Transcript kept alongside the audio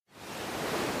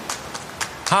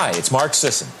Hi, it's Mark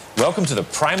Sisson. Welcome to the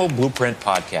Primal Blueprint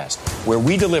Podcast, where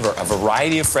we deliver a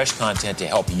variety of fresh content to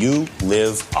help you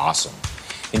live awesome.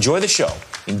 Enjoy the show.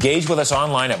 Engage with us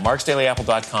online at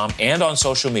marksdailyapple.com and on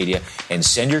social media, and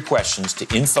send your questions to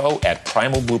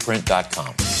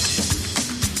info@primalblueprint.com.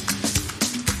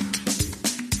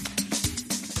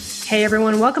 Hey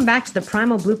everyone, welcome back to the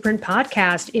Primal Blueprint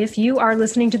Podcast. If you are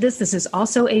listening to this, this is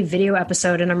also a video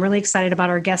episode, and I'm really excited about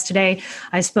our guest today.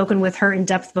 I've spoken with her in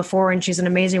depth before, and she's an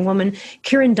amazing woman,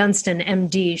 Kyrin Dunston,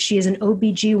 MD. She is an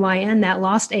OBGYN that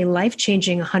lost a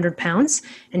life-changing 100 pounds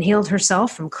and healed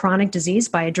herself from chronic disease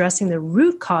by addressing the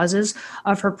root causes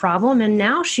of her problem. And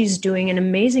now she's doing an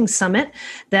amazing summit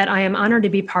that I am honored to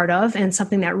be part of, and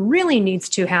something that really needs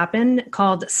to happen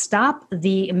called Stop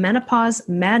the Menopause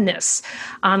Madness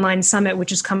online summit,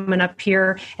 which is coming up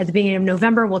here at the beginning of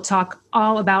November. We'll talk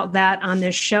all about that on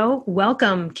this show.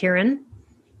 Welcome, Kyrin.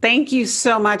 Thank you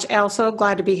so much, Elle. So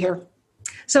glad to be here.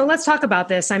 So let's talk about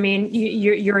this. I mean,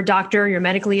 you're a doctor, you're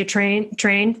medically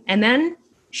trained, and then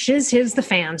shiz hits the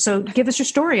fan. So give us your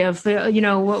story of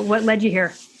what led you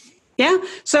here. Yeah.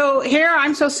 So here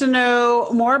I'm supposed to know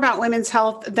more about women's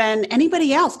health than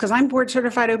anybody else because I'm board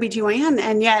certified OBGYN.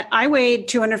 And yet I weighed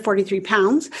 243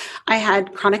 pounds. I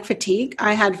had chronic fatigue.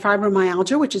 I had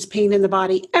fibromyalgia, which is pain in the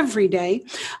body every day.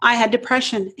 I had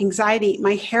depression, anxiety.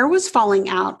 My hair was falling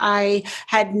out. I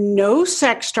had no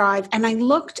sex drive, and I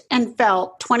looked and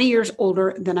felt 20 years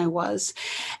older than I was.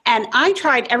 And I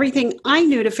tried everything I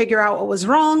knew to figure out what was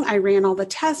wrong. I ran all the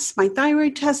tests, my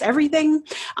thyroid tests, everything.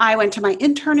 I went to my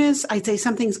internist. I'd say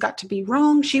something's got to be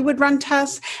wrong. She would run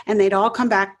tests and they'd all come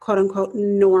back, quote unquote,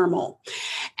 normal.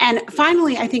 And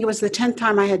finally, I think it was the 10th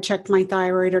time I had checked my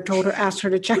thyroid or asked her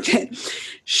to check it.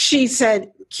 She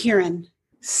said, Kyrin,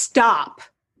 stop.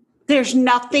 There's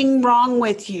nothing wrong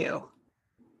with you.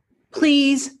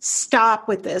 Please stop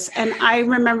with this. And I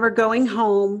remember going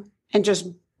home and just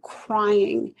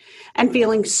crying and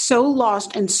feeling so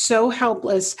lost and so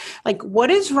helpless. Like,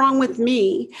 what is wrong with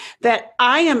me that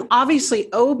I am obviously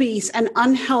obese and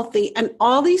unhealthy, and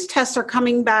all these tests are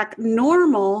coming back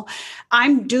normal?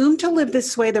 I'm doomed to live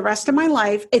this way the rest of my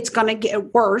life. It's going to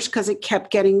get worse because it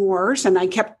kept getting worse, and I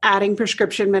kept adding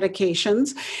prescription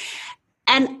medications.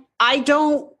 And I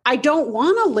don't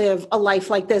want to live a life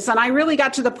like this. And I really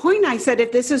got to the point, I said,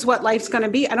 if this is what life's going to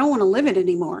be, I don't want to live it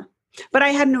anymore. But I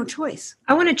had no choice.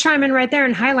 I want to chime in right there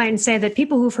and highlight and say that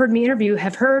people who've heard me interview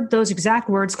have heard those exact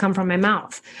words come from my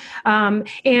mouth. And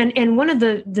one of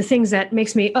the things that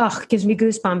makes me, gives me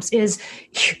goosebumps is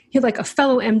you're like a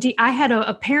fellow MD. I had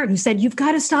a parent who said, you've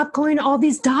got to stop going to all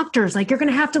these doctors. Like, you're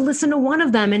going to have to listen to one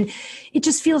of them. And it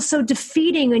just feels so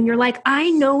defeating. And you're like,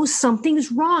 I know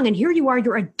something's wrong. And here you are,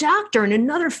 you're a doctor, and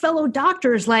another fellow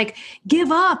doctor is like,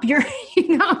 give up. You're,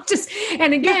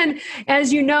 and again,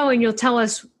 as you know, and you'll tell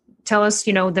us,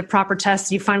 the proper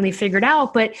tests you finally figured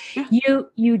out, but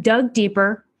you dug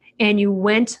deeper and you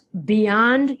went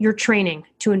beyond your training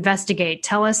to investigate.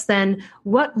 Tell us then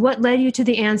what led you to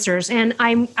the answers. And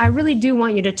I really do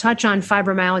want you to touch on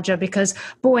fibromyalgia because,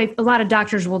 boy, a lot of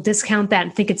doctors will discount that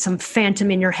and think it's some phantom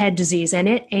in your head disease, and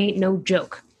it ain't no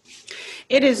joke.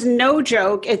 It is no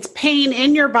joke. It's pain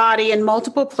in your body in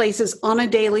multiple places on a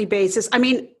daily basis. I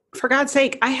mean, for God's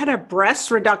sake, I had a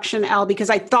breast reduction, Elle, because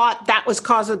I thought that was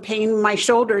cause of pain in my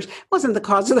shoulders. It wasn't the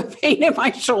cause of the pain in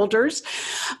my shoulders.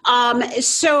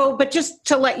 But just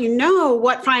to let you know,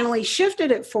 what finally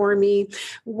shifted it for me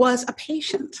was a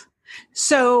patient.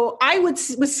 So I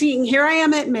was seeing, here I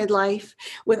am at midlife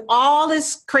with all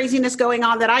this craziness going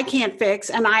on that I can't fix.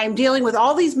 And I am dealing with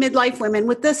all these midlife women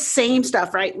with the same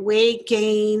stuff, right? Weight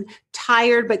gain,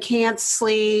 tired but can't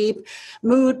sleep,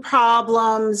 mood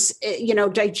problems,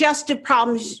 digestive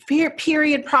problems,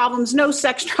 period problems, no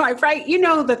sex drive, right? You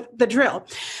know the drill.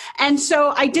 And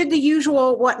so I did the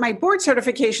usual, what my board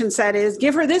certification said is,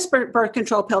 give her this birth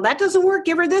control pill. That doesn't work.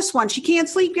 Give her this one. She can't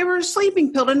sleep. Give her a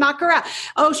sleeping pill to knock her out.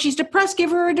 Oh, she's depressed.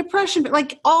 Give her a depression. But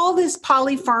like all this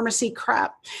polypharmacy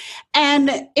crap.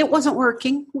 And it wasn't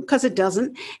working because it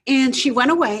doesn't. And she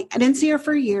went away. I didn't see her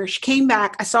for a year. She came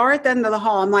back. I saw her at the end of the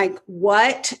hall. I'm like,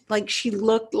 what? Like, she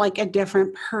looked like a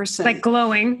different person. Like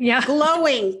glowing. Yeah.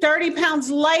 Glowing, 30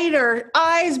 pounds lighter,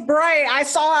 eyes bright.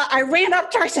 I ran up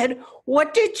to her. I said,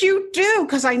 what did you do?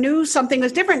 Because I knew something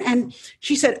was different. And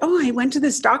she said, I went to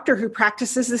this doctor who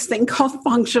practices this thing called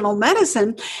functional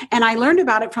medicine. And I learned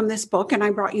about it from this book, and I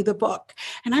brought you the book.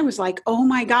 And I was like, oh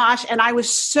my gosh. And I was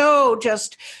so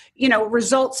just,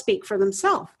 results speak for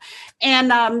themselves.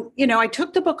 And, I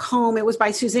took the book home. It was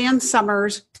by Suzanne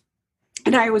Summers.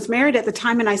 And I was married at the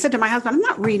time, and I said to my husband, I'm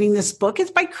not reading this book.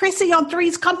 It's by Chrissy on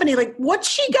Three's Company. Like, what's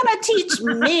she going to teach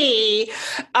me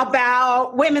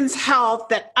about women's health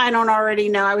that I don't already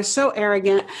know? I was so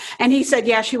arrogant. And he said,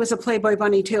 yeah, she was a Playboy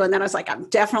bunny too. And then I was like, I'm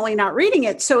definitely not reading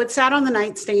it. So it sat on the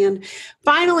nightstand.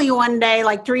 Finally, one day,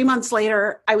 like 3 months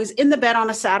later, I was in the bed on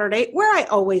a Saturday, where I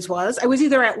always was. I was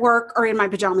either at work or in my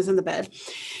pajamas in the bed.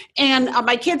 And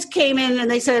my kids came in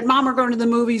and they said, Mom, we're going to the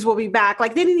movies. We'll be back.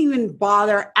 Like, they didn't even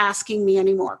bother asking me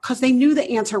anymore because they knew the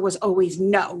answer was always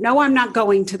no. No, I'm not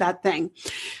going to that thing.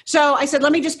 So I said,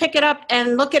 let me just pick it up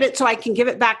and look at it so I can give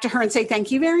it back to her and say,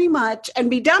 thank you very much, and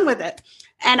be done with it.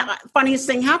 And funniest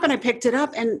thing happened, I picked it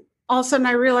up, and all of a sudden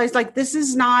I realized, like, this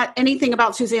is not anything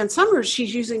about Suzanne Summers.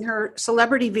 She's using her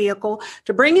celebrity vehicle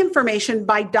to bring information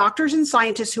by doctors and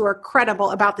scientists who are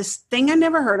credible about this thing I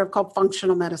never heard of called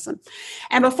functional medicine.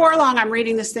 And before long, I'm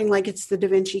reading this thing like it's the Da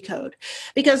Vinci Code.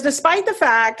 Because despite the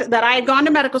fact that I had gone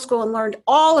to medical school and learned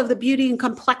all of the beauty and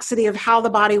complexity of how the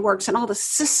body works and all the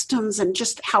systems and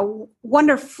just how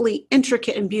wonderfully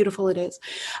intricate and beautiful it is,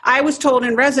 I was told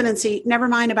in residency, never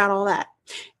mind about all that.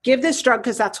 Give this drug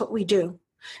because that's what we do.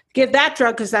 Give that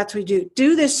drug because that's what we do.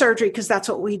 Do this surgery because that's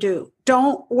what we do.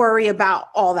 Don't worry about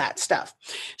all that stuff.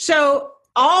 So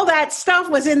all that stuff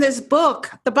was in this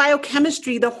book, the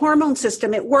biochemistry, the hormone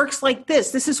system. It works like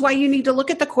this. This is why you need to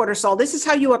look at the cortisol. This is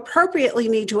how you appropriately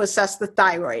need to assess the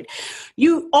thyroid.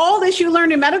 All this you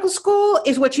learned in medical school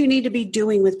is what you need to be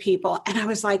doing with people. And I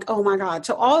was like, oh my God.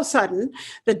 So all of a sudden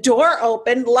the door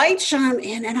opened, light shone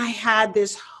in, and I had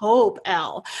this hope,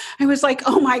 Elle. I was like,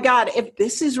 oh my God, if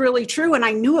this is really true, and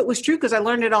I knew it was true because I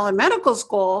learned it all in medical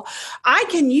school, I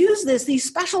can use these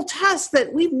special tests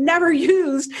that we've never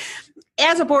used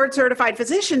as a board certified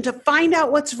physician to find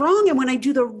out what's wrong. And when I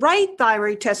do the right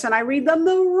thyroid tests and I read them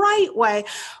the right way,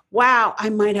 wow,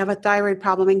 I might have a thyroid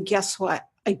problem. And guess what?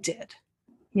 I did.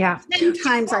 Yeah. 10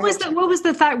 times. Was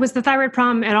the thyroid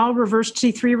problem at all reverse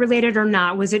T3 related or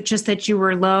not? Was it just that you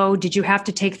were low? Did you have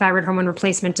to take thyroid hormone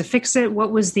replacement to fix it?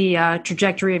 What was the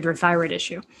trajectory of your thyroid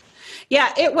issue?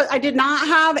 Yeah, it was. I did not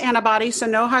have antibodies, so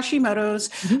no Hashimoto's,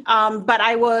 but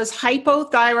I was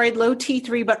hypothyroid, low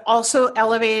T3, but also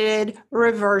elevated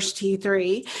reverse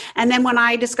T3. And then when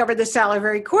I discovered the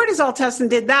salivary cortisol test and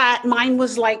did that, mine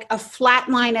was like a flat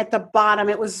line at the bottom.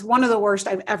 It was one of the worst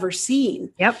I've ever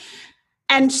seen. Yep.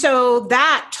 And so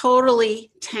that totally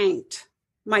tanked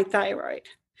my thyroid.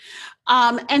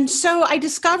 And so I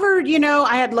discovered,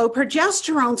 I had low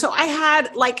progesterone. So I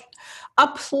had like a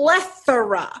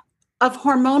plethora of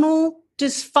hormonal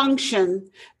dysfunction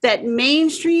that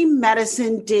mainstream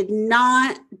medicine did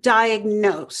not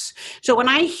diagnose. So when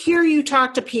I hear you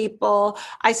talk to people,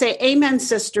 I say, amen,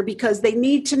 sister, because they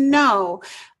need to know,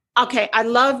 okay, I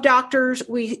love doctors.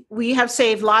 We have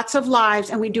saved lots of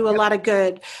lives and we do a lot of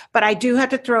good, but I do have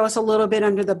to throw us a little bit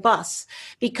under the bus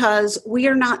because we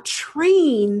are not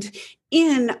trained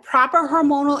in proper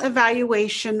hormonal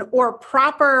evaluation or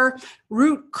proper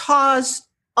root cause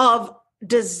of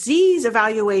disease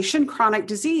evaluation, chronic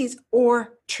disease,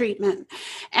 or treatment.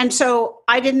 And so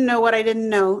I didn't know what I didn't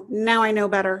know. Now I know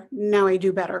better. Now I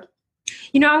do better.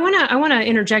 I want to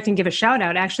interject and give a shout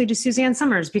out actually to Suzanne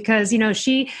Summers because,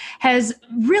 she has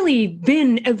really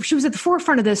she was at the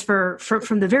forefront of this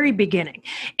from the very beginning.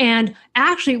 And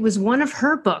actually it was one of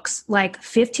her books like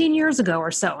 15 years ago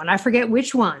or so. And I forget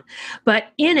which one, but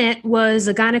in it was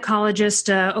a gynecologist,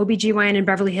 OBGYN in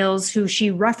Beverly Hills, who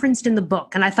she referenced in the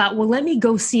book. And I thought, well, let me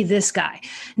go see this guy.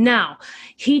 Now,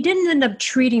 he didn't end up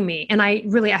treating me. And I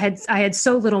had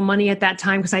so little money at that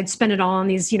time because I'd spent it all on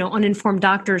these, uninformed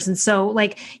doctors. And so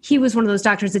like he was one of those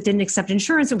doctors that didn't accept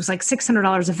insurance. It was like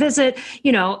 $600 a visit,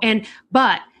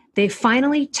 but they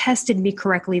finally tested me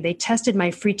correctly. They tested my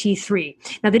free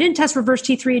T3. Now they didn't test reverse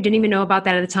T3. I didn't even know about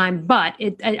that at the time, but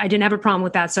I didn't have a problem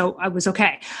with that. So I was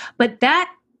okay. But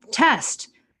that test,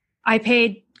 I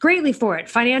paid greatly for it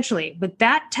financially, but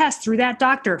that test through that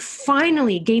doctor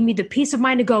finally gave me the peace of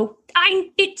mind to go,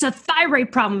 it's a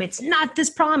thyroid problem. It's not this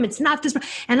problem. It's not this.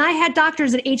 And I had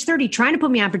doctors at age 30 trying to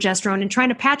put me on progesterone and trying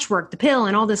to patchwork the pill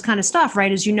and all this kind of stuff,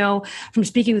 right? As you know, from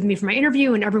speaking with me for my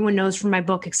interview and everyone knows from my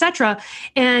book, etc.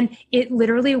 And it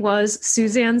literally was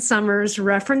Suzanne Summers,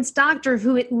 reference doctor,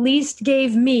 who at least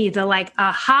gave me the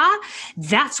aha,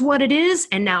 that's what it is.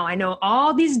 And now I know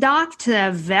all these docs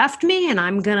have effed me and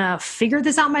I'm going to figure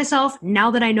this out myself now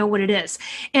that I know what it is.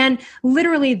 And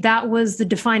literally that was the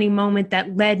defining moment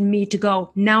that led me to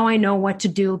go, now I know what to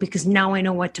do because now I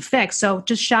know what to fix. So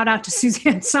just shout out to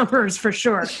Suzanne Summers for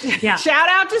sure. Yeah. Shout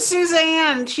out to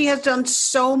Suzanne. She has done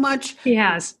so much she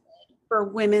has. For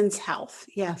women's health.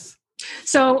 Yes.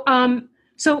 So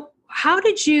how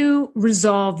did you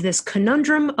resolve this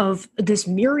conundrum of this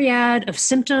myriad of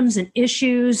symptoms and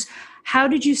issues? How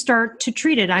did you start to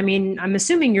treat it? I mean, I'm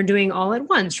assuming you're doing all at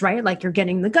once, right? Like you're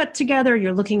getting the gut together,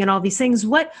 you're looking at all these things.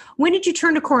 When did you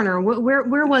turn a corner?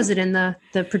 Where was it in the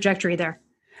trajectory there?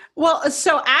 Well,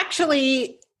 so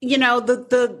actually,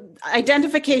 the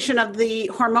identification of the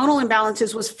hormonal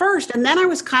imbalances was first. And then I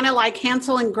was kind of like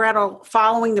Hansel and Gretel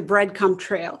following the breadcrumb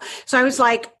trail. So I was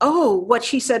like, oh, what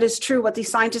she said is true. What the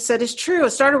scientist said is true. I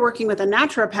started working with a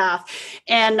naturopath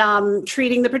and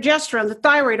treating the progesterone, the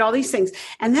thyroid, all these things.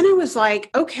 And then I was like,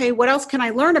 okay, what else can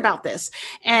I learn about this?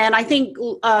 And I think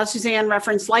Suzanne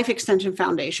referenced Life Extension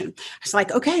Foundation. I was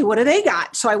like, okay, what do they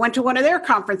got? So I went to one of their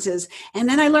conferences, and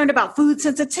then I learned about food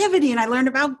sensitivity, and I learned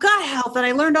about gut health, and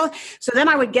I learned all. So then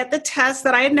I would get the tests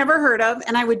that I had never heard of,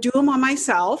 and I would do them on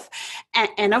myself,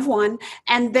 N of 1,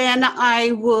 and then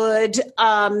I would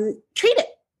treat it.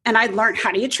 And I learned,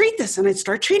 how do you treat this? And I'd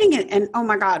start treating it. And oh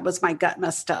my God, was my gut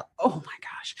messed up? Oh my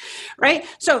gosh. Right?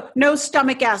 So no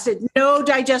stomach acid, no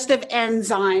digestive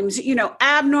enzymes,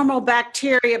 abnormal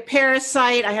bacteria,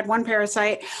 parasite. I had one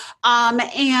parasite,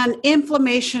 and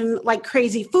inflammation like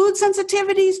crazy, food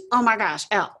sensitivities. Oh my gosh,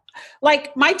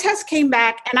 like my test came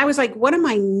back and I was like, what am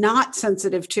I not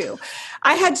sensitive to?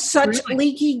 I had such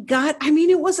leaky gut. I mean,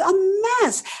 it was a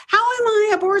mess. How am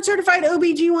I a board certified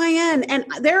OBGYN? And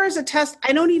there is a test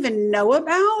I don't even know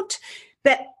about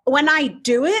that when I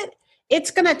do it,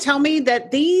 it's going to tell me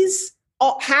that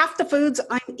half the foods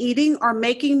I'm eating are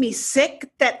making me sick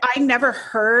that I never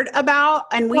heard about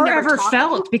and we never ever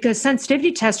felt about. Because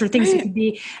sensitivity tests are things that can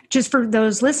be, just for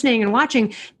those listening and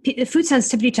watching, the food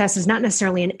sensitivity test is not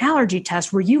necessarily an allergy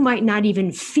test where you might not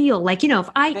even feel like, if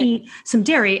I eat some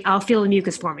dairy, I'll feel a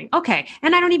mucus forming. Okay.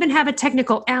 And I don't even have a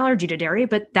technical allergy to dairy,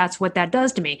 but that's what that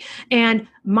does to me. And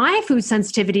my food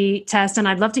sensitivity test, and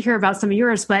I'd love to hear about some of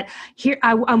yours, but here,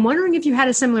 I'm wondering if you had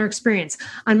a similar experience.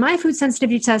 On my food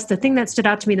sensitivity test, the thing that stood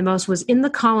out to me the most was in the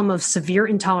column of severe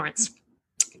intolerance.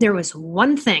 There was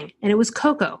one thing, and it was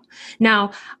cocoa.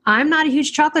 Now, I'm not a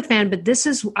huge chocolate fan, but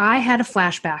I had a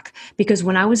flashback because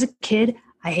when I was a kid,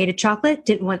 I hated chocolate,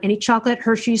 didn't want any chocolate,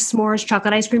 Hershey's, s'mores,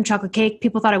 chocolate ice cream, chocolate cake.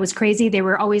 People thought I was crazy. They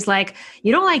were always like,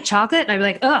 you don't like chocolate? And I'd be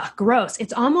like, ugh, gross.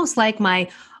 It's almost like my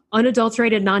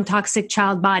unadulterated, non-toxic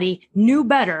child body knew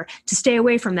better to stay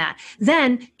away from that.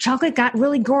 Then chocolate got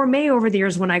really gourmet over the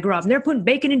years when I grew up, and they're putting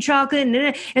bacon in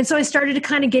chocolate. And so I started to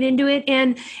kind of get into it,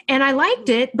 and I liked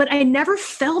it, but I never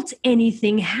felt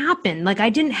anything happen. Like I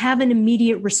didn't have an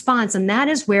immediate response. And that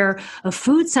is where a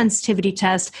food sensitivity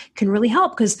test can really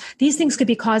help, because these things could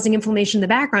be causing inflammation in the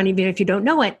background, even if you don't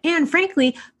know it. And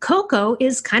frankly, cocoa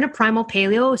is kind of primal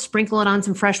paleo, sprinkle it on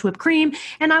some fresh whipped cream.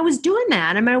 And I was doing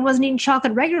that. I mean, I wasn't eating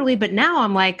chocolate regularly, but now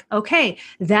I'm like, okay,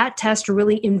 that test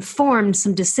really informed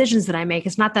some decisions that I make.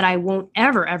 It's not that I won't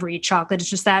ever eat chocolate.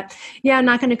 It's just that, I'm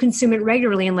not going to consume it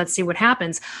regularly, and let's see what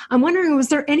happens. I'm wondering, was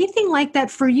there anything like that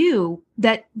for you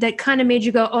that kind of made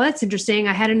you go, oh, that's interesting.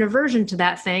 I had an aversion to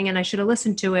that thing and I should have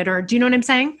listened to it. Or do you know what I'm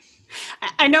saying?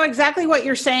 I know exactly what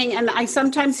you're saying. And I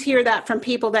sometimes hear that from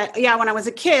people that, when I was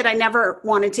a kid, I never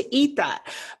wanted to eat that.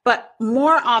 But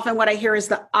more often what I hear is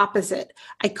the opposite.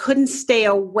 I couldn't stay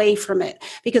away from it,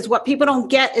 because what people don't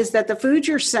get is that the foods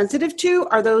you're sensitive to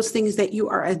are those things that you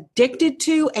are addicted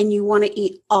to and you want to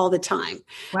eat all the time.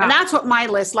 Wow. And that's what my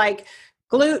list, like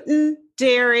gluten,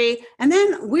 dairy, and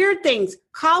then weird things,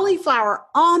 cauliflower,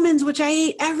 almonds, which I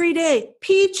ate every day,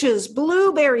 peaches,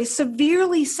 blueberries,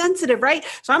 severely sensitive, right?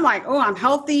 So I'm like, oh, I'm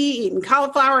healthy, eating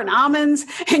cauliflower and almonds.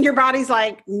 And your body's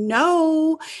like,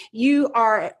 no, you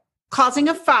are causing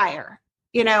a fire,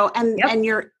 and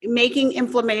you're making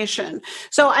inflammation.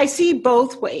 So I see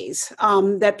both ways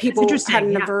that people had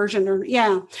an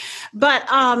aversion But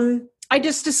I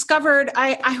just discovered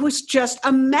I was just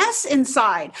a mess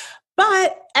inside.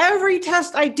 But every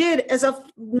test I did as a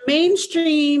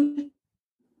mainstream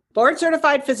board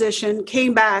certified physician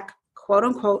came back, quote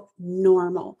unquote,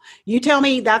 normal. You tell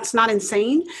me that's not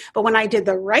insane. But when I did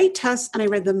the right tests and I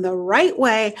read them the right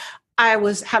way, I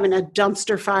was having a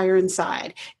dumpster fire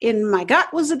inside. In my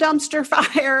gut was a dumpster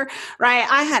fire, right?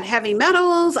 I had heavy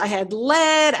metals, I had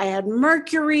lead, I had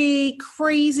mercury,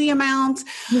 crazy amounts.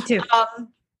 Me too.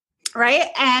 Right.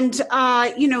 And,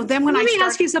 then when Let me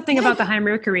ask you something about the high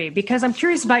mercury, because I'm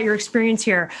curious about your experience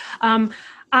here.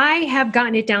 I have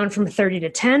gotten it down from 30 to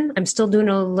 10. I'm still doing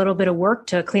a little bit of work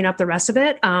to clean up the rest of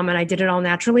it. And I did it all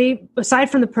naturally. Aside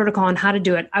from the protocol on how to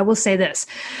do it, I will say this.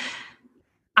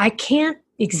 I can't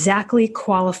exactly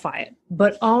qualify it,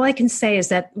 but all I can say is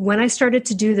that when I started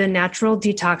to do the natural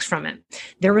detox from it,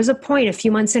 there was a point a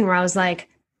few months in where I was like,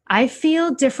 I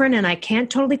feel different and I can't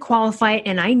totally qualify it.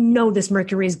 And I know this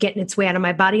mercury is getting its way out of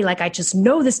my body. Like, I just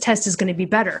know this test is going to be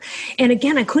better. And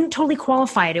again, I couldn't totally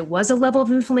qualify it. It was a level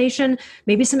of inflammation,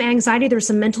 maybe some anxiety. There's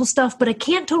some mental stuff, but I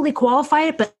can't totally qualify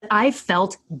it. But I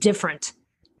felt different.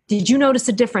 Did you notice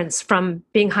a difference from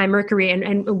being high mercury,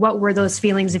 and what were those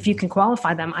feelings, if you can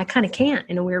qualify them? I kind of can't,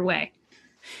 in a weird way.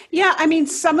 Yeah, I mean,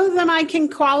 some of them I can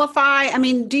qualify. I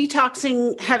mean,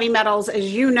 detoxing heavy metals,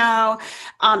 as you know,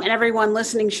 and everyone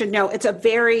listening should know, it's a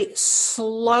very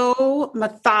slow,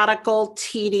 methodical,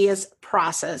 tedious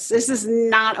process. This is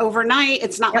not overnight.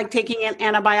 It's not like taking an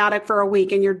antibiotic for a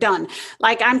week and you're done.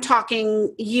 Like, I'm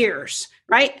talking years,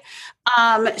 right?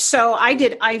 So I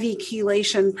did IV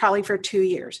chelation probably for 2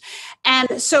 years.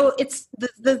 And so it's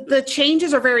the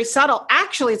changes are very subtle.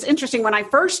 Actually, it's interesting. When I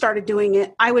first started doing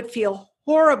it, I would feel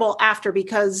horrible after,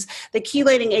 because the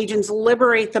chelating agents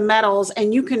liberate the metals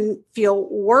and you can feel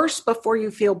worse before you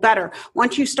feel better.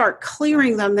 Once you start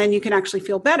clearing them, then you can actually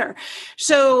feel better.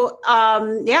 So,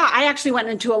 I actually went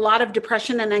into a lot of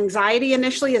depression and anxiety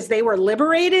initially as they were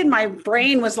liberated. My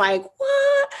brain was like,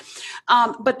 what?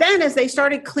 But then as they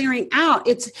started clearing out,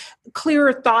 it's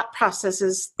clearer thought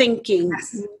processes, thinking,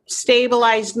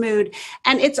 stabilized mood.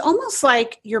 And it's almost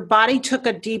like your body took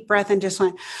a deep breath and just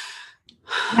went,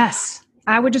 yes.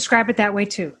 I would describe it that way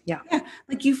too. Yeah.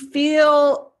 Like you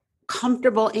feel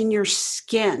comfortable in your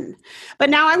skin. But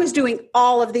now I was doing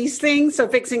all of these things, so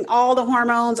fixing all the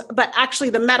hormones, but actually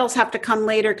the metals have to come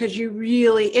later, because you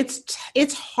really,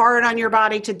 it's hard on your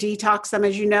body to detox them,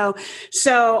 as you know.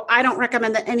 So I don't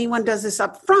recommend that anyone does this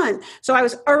up front. So I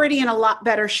was already in a lot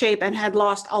better shape and had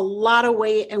lost a lot of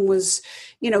weight and was,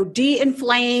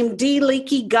 de-inflamed,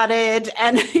 de-leaky gutted,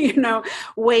 and,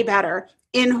 way better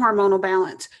in hormonal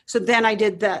balance. So then I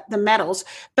did the metals,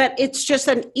 but it's just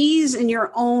an ease in your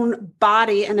own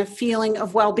body and a feeling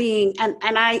of well-being. And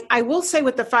I will say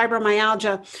with the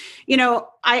fibromyalgia,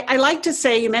 I like to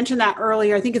say, you mentioned that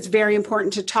earlier, I think it's very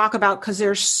important to talk about, because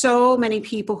there's so many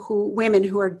women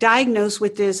who are diagnosed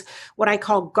with this, what I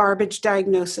call garbage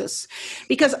diagnosis,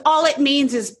 because all it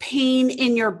means is pain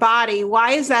in your body.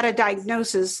 Why is that a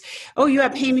diagnosis? Oh, you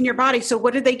have pain in your body. So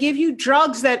what did they give you?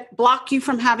 Drugs that block you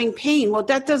from having pain. Well,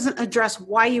 that doesn't address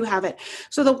why you have it.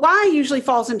 So the why usually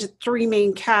falls into three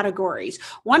main categories.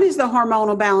 One is the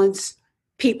hormonal balance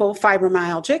people,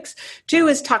 fibromyalgics. 2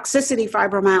 is toxicity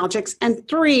fibromyalgics. And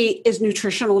 3 is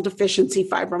nutritional deficiency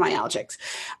fibromyalgics.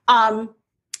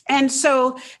 And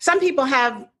so some people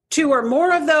have 2 or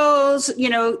more of those.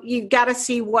 You've got to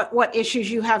see what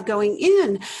issues you have going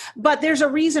in, but there's a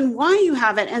reason why you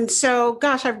have it. And so,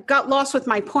 gosh, I've got lost with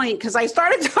my point, because I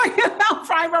started talking about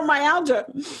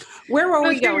fibromyalgia. Where were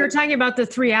we going? You were talking about the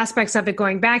 3 aspects of it,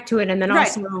 going back to it, and then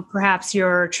also perhaps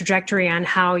your trajectory on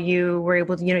how you were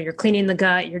able to, you're cleaning the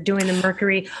gut, you're doing the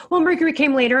mercury. Well, mercury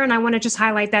came later, and I want to just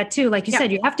highlight that too. Like you said,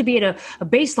 you have to be at a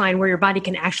baseline where your body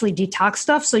can actually detox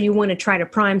stuff. So you want to try to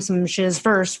prime some shiz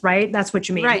first, right? That's what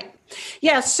you mean. Right.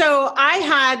 Yeah. So I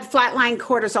had flatline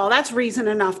cortisol. That's reason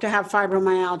enough to have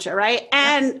fibromyalgia, right?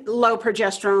 And low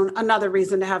progesterone, another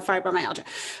reason to have fibromyalgia.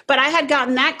 But I had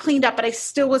gotten that cleaned up, but I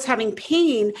still was having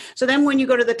pain. So then when you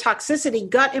go to the toxicity,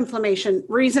 gut inflammation,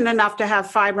 reason enough to have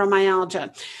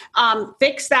fibromyalgia.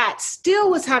 Fix that,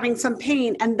 still was having some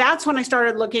pain. And that's when I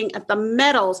started looking at the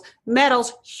metals.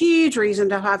 Metals, huge reason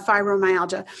to have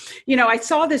fibromyalgia. I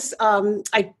saw this,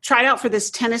 I tried out for this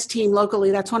tennis team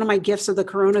locally. That's one of my gifts of the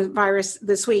coronavirus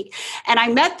this week. And I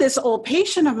met this old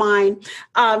patient of mine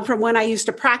from when I used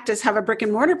to have a brick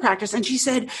and mortar practice. And she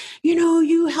said,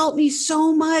 you helped me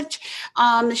so much.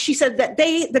 She said that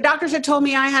the doctors had told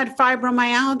me I had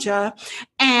fibromyalgia,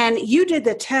 and you did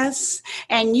the tests,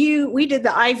 and we did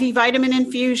the IV vitamin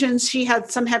infusions. She had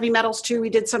some heavy metals too.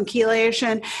 We did some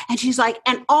chelation. And she's like,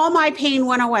 and all my pain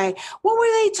went away. What were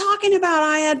they talking about?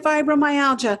 I had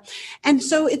fibromyalgia. And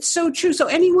so it's so true. So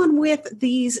anyone with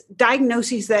these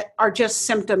diagnoses that are just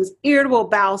symptoms, irritable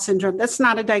bowel syndrome, that's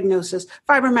not a diagnosis.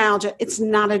 Fibromyalgia, it's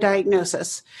not a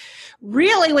diagnosis.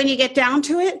 Really, when you get down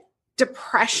to it,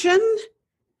 depression,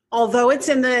 although it's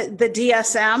in the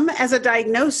DSM as a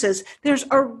diagnosis, there's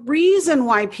a reason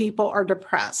why people are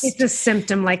depressed. It's a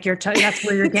symptom, like that's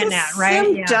where you're getting at,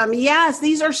 right? Symptom, yes,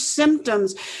 these are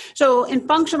symptoms. So in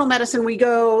functional medicine, we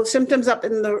go symptoms up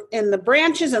in the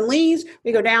branches and leaves.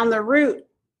 We go down the root,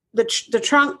 the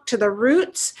trunk to the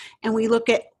roots, and we look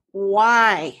at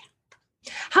why.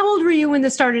 How old were you when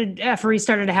this FRE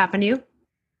started to happen to you?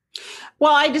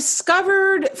 Well, I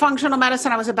discovered functional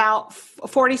medicine. I was about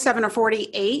 47 or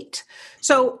 48.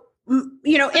 So, in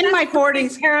my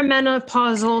 40s.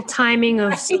 Perimenopausal timing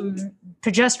of some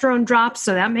progesterone drops.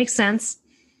 So that makes sense.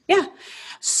 Yeah.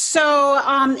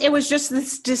 So it was just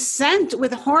this descent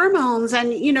with hormones.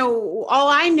 And, all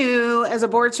I knew as a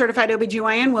board certified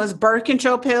OBGYN was birth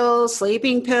control pills,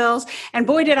 sleeping pills. And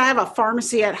boy, did I have a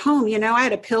pharmacy at home. I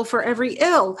had a pill for every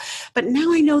ill. But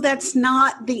now I know that's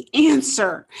not the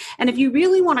answer. And if you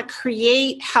really want to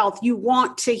create health, you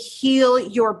want to heal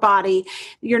your body,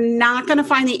 you're not going to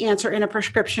find the answer in a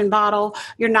prescription bottle.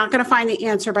 You're not going to find the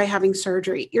answer by having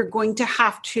surgery. You're going to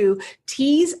have to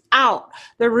tease out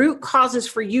the root causes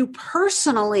for you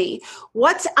personally.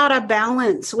 What's out of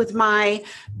balance with my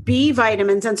B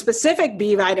vitamins and specific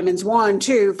B vitamins, 1,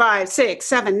 2, 5, 6,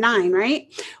 7, 9,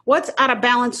 right? What's out of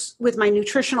balance with my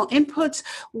nutritional inputs?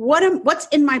 What's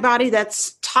in my body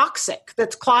that's toxic,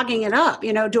 that's clogging it up?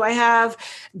 Do I have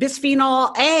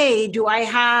bisphenol A? Do I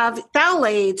have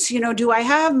phthalates? Do I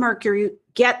have mercury?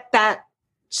 Get that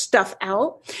stuff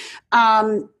out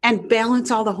and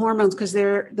balance all the hormones because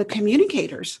they're the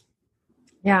communicators.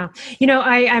 Yeah.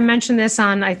 I mentioned this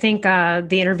on, I think, the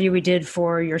interview we did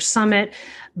for your summit,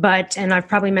 and I've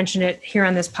probably mentioned it here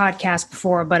on this podcast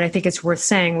before, but I think it's worth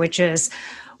saying, which is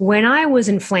when I was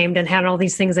inflamed and had all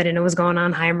these things I didn't know was going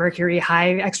on, high mercury,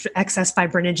 high excess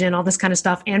fibrinogen, all this kind of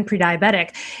stuff, and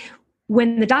pre-diabetic,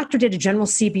 when the doctor did a general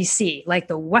CBC, like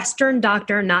the Western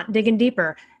doctor, not digging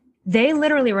deeper, they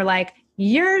literally were like,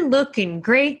 you're looking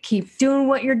great. Keep doing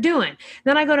what you're doing.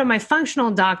 Then I go to my functional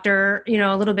doctor,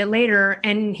 a little bit later,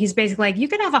 and he's basically like, you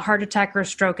could have a heart attack or a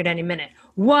stroke at any minute.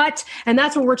 What? And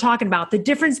that's what we're talking about. The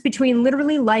difference between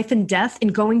literally life and death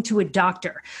and going to a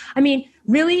doctor. I mean,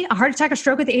 really, a heart attack or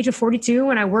stroke at the age of 42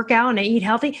 when I work out and I eat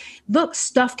healthy? Look,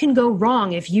 stuff can go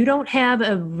wrong. If you don't have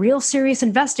a real serious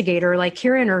investigator like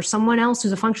Kyrin or someone else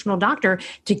who's a functional doctor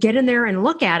to get in there and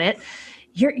look at it,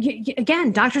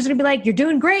 again, doctors are going to be like, you're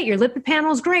doing great. Your lipid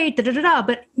panel is great.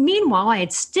 But meanwhile, I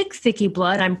had sticky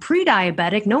blood. I'm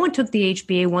pre-diabetic. No one took the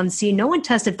HbA1c. No one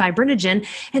tested fibrinogen.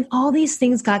 And all these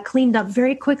things got cleaned up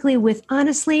very quickly with,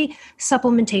 honestly,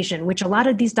 supplementation, which a lot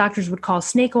of these doctors would call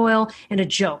snake oil and a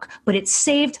joke. But it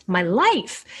saved my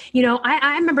life.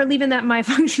 I remember leaving my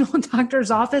functional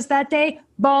doctor's office that day,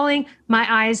 bawling my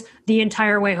eyes the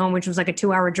entire way home, which was like a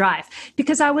 2-hour drive,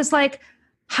 because I was like,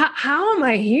 how am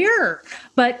I here?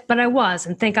 But I was,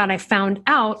 and thank God I found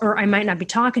out, or I might not be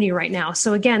talking to you right now.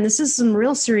 So again, this is some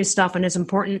real serious stuff and it's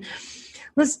important.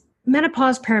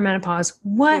 Menopause, perimenopause,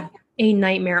 what a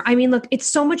nightmare. I mean, look, it's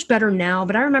so much better now,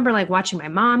 but I remember watching my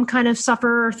mom kind of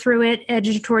suffer through it,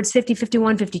 edging towards 50,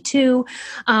 51, 52.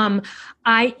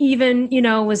 I even,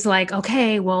 was like,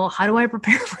 okay, well, how do I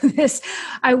prepare for this?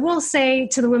 I will say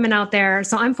to the women out there,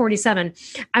 so I'm 47,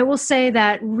 I will say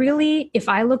that really, if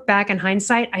I look back in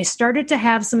hindsight, I started to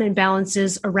have some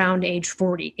imbalances around age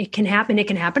 40. It can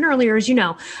happen earlier, as you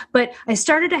know, but I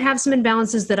started to have some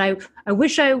imbalances that I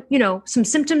wish some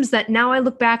symptoms that now I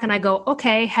look back and I go,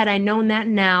 okay, had I known that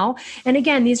now? And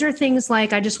again, these are things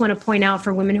like, I just want to point out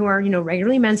for women who are,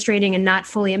 regularly menstruating and not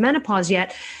fully at menopause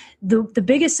yet. The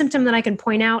biggest symptom that I can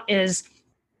point out is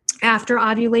after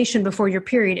ovulation, before your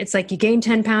period, it's like you gain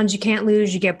 10 pounds, you can't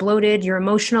lose, you get bloated, you're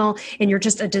emotional, and you're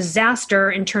just a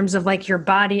disaster in terms of your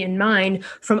body and mind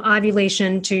from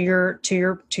ovulation to your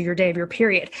day of your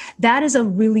period. That is a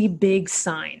really big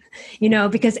sign,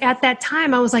 because at that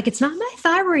time I was like, it's not my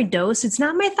thyroid dose. It's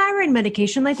not my thyroid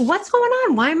medication. What's going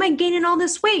on? Why am I gaining all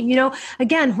this weight?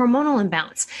 Again, hormonal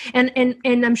imbalance. And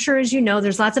I'm sure, as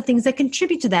there's lots of things that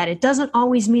contribute to that. It doesn't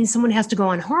always mean someone has to go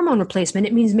on hormone replacement.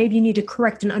 It means maybe you need to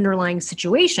correct an underlying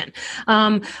situation.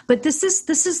 But this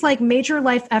is like major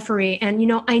life effery. And,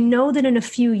 I know that in a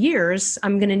few years,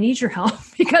 I'm going to need your help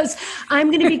because I'm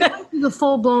going to be going through the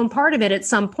full blown part of it at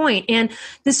some point. And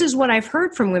this is what I've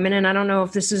heard from women. And I don't know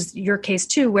if this is your case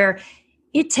too, where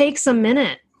it takes a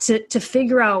minute to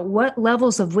figure out what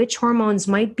levels of which hormones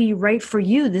might be right for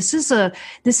you. This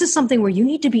is something where you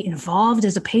need to be involved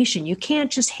as a patient. You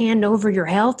can't just hand over your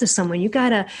health to someone. You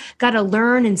gotta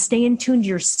learn and stay in tune to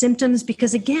your symptoms,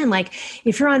 because again,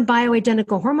 if you're on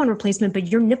bioidentical hormone replacement, but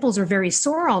your nipples are very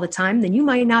sore all the time, then you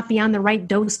might not be on the right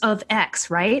dose of X,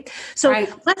 right? So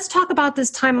Let's talk about this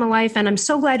time of life. And I'm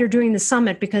so glad you're doing the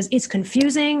summit because it's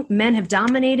confusing. Men have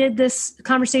dominated this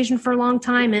conversation for a long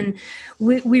time, and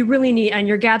we really need, and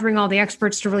you're gathering all the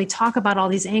experts to really talk about all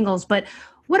these angles. But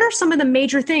what are some of the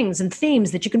major things and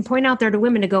themes that you can point out there to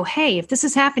women to go, hey, if this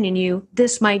is happening to you,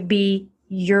 this might be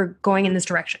you're going in this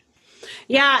direction?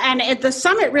 Yeah. And the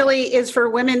summit really is for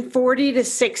women 40 to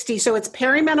 60. So it's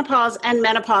perimenopause and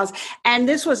menopause. And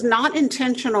this was not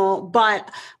intentional,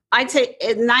 but I'd say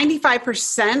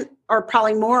 95% or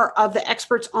probably more of the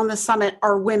experts on the summit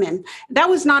are women. That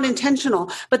was not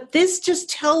intentional, but this just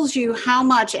tells you how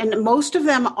much, and most of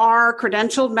them are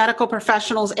credentialed medical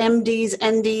professionals, MDs,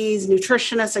 NDs,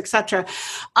 nutritionists, etc.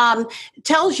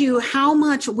 Tells you how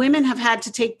much women have had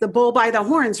to take the bull by the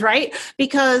horns, right?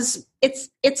 Because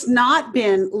it's not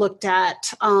been looked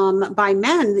at by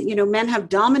men. You know, men have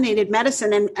dominated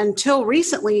medicine, and until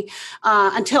recently,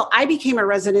 until I became a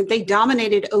resident, they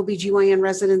dominated OBGYN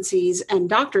residencies and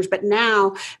doctors. But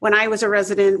now, when I was a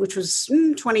resident, which was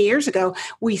 20 years ago,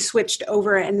 we switched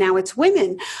over, and now it's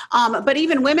women. But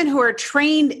even women who are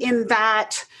trained in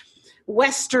that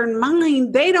Western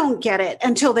mind, they don't get it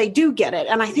until they do get it.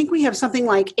 And I think we have something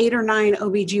like 8 or 9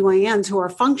 OBGYNs who are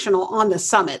functional on the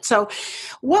summit. So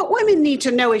what women need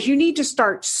to know is you need to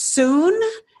start soon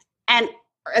and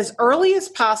as early as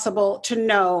possible to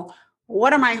know,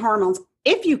 what are my hormones?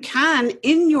 If you can,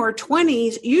 in your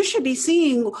 20s, you should be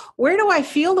seeing, where do I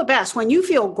feel the best? When you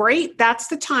feel great, that's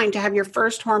the time to have your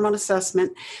first hormone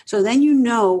assessment. So then you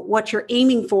know what you're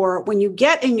aiming for when you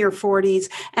get in your 40s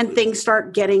and things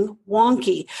start getting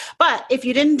wonky. But if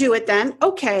you didn't do it then,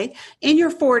 okay, in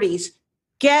your 40s,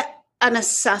 get an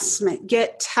assessment,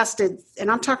 get tested.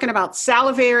 And I'm talking about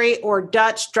salivary or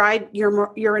Dutch dried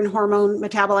urine hormone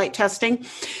metabolite testing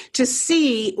to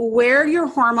see where your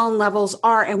hormone levels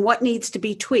are and what needs to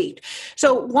be tweaked.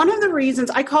 So one of the reasons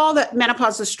I call the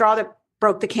menopause the straw that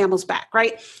broke the camel's back,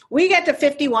 right? We get to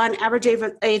 51, average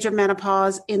age of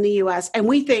menopause in the US, and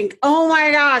we think, oh my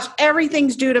gosh,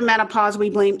 everything's due to menopause. We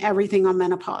blame everything on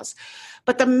menopause.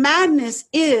 But the madness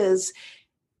is,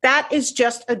 that is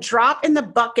just a drop in the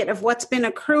bucket of what's been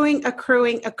accruing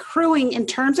in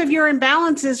terms of your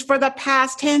imbalances for the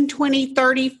past 10, 20,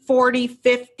 30, 40,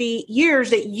 50 years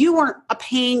that you weren't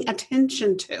paying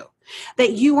attention to,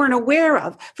 that you weren't aware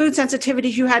of. Food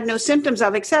sensitivities you had no symptoms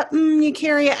of, except you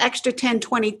carry an extra 10,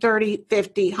 20, 30,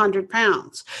 50, 100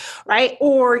 pounds, right?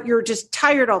 Or you're just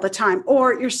tired all the time,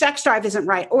 or your sex drive isn't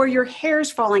right, or your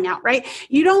hair's falling out, right?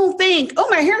 You don't think, oh,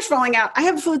 my hair's falling out, I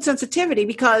have a food sensitivity,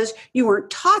 because you weren't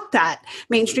taught that.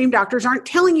 Mainstream doctors aren't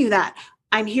telling you that.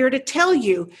 I'm here to tell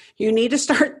you, you need to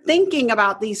start thinking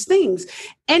about these things.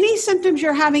 Any symptoms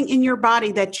you're having in your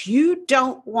body that you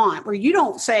don't want, where you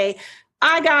don't say,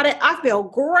 I got it, I feel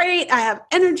great, I have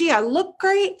energy, I look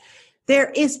great, there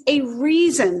is a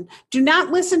reason. Do not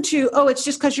listen to, oh, it's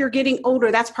just because you're getting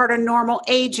older. That's part of normal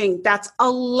aging. That's a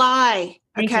lie.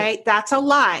 Okay, that's a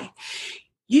lie.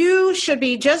 You should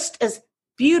be just as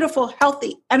beautiful,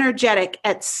 healthy, energetic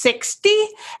at 60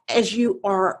 as you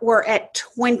were at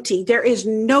 20. There is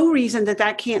no reason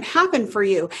that can't happen for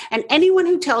you. And anyone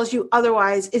who tells you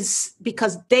otherwise is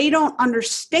because they don't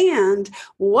understand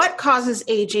what causes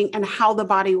aging and how the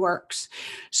body works.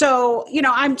 So, you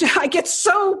know, I get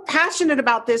so passionate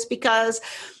about this because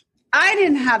I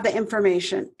didn't have the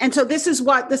information. And so this is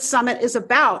what the summit is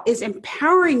about, is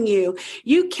empowering you.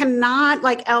 You cannot,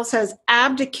 like Elle says,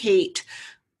 abdicate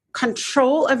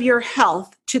control of your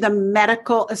health to the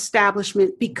medical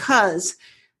establishment, because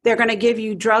they're going to give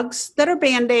you drugs that are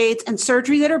Band-Aids and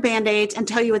surgery that are Band-Aids and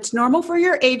tell you it's normal for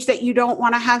your age that you don't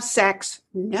want to have sex.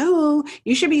 No,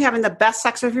 you should be having the best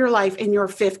sex of your life in your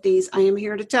 50s. I am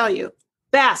here to tell you.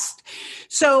 Best.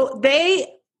 So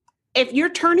if you're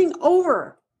turning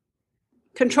over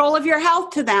control of your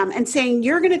health to them and saying,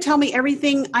 you're going to tell me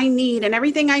everything I need and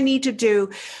everything I need to do,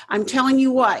 I'm telling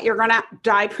you what, you're going to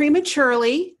die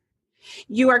prematurely.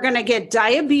 You are going to get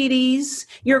diabetes.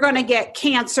 You're going to get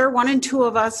cancer. 1 in 2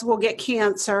 of us will get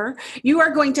cancer. You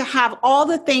are going to have all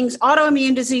the things,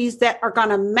 autoimmune disease, that are going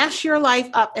to mess your life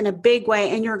up in a big way.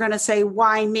 And you're going to say,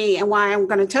 why me? And why I'm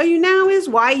going to tell you now is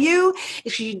why you,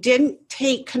 if you didn't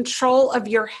take control of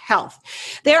your health.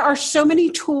 There are so many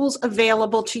tools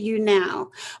available to you now.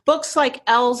 Books like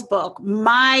Elle's book,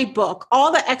 my book,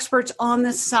 all the experts on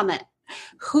the summit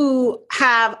who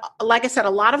have, like I said, a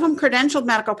lot of them credentialed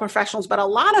medical professionals, but a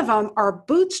lot of them are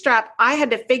bootstrapped. I had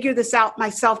to figure this out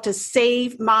myself to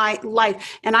save my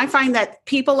life. And I find that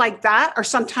people like that are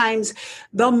sometimes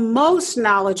the most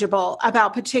knowledgeable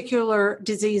about particular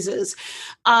diseases.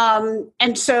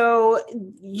 And so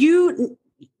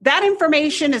that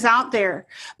information is out there,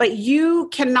 but you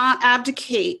cannot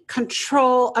abdicate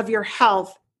control of your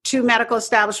health to medical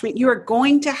establishment. You are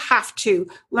going to have to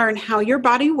learn how your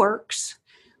body works,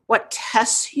 what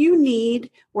tests you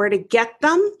need, where to get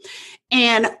them,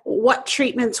 and what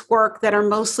treatments work that are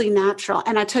mostly natural.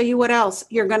 And I tell you what else,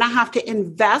 you're going to have to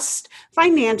invest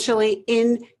financially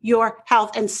in your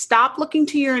health and stop looking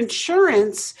to your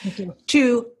insurance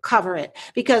to cover it.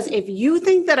 Because if you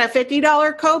think that a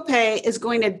 $50 copay is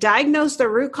going to diagnose the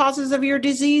root causes of your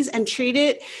disease and treat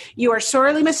it, you are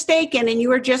sorely mistaken, and you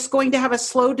are just going to have a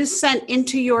slow descent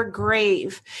into your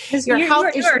grave. Your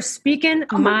health you are speaking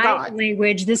my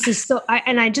language. This is so,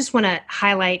 and I just want to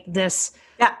highlight this.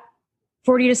 Yeah.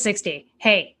 40 to 60.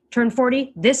 Hey, turn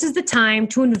 40. This is the time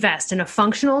to invest in a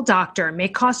functional doctor. It may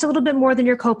cost a little bit more than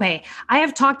your copay. I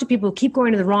have talked to people who keep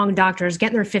going to the wrong doctors,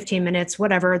 getting their 15 minutes,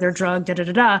 whatever, they're drugged,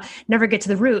 never get to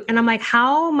the root. And I'm like,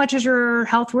 how much is your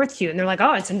health worth to you? And they're like,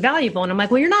 oh, it's invaluable. And I'm like,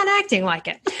 well, you're not acting like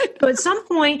it. So at some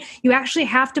point, you actually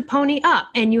have to pony up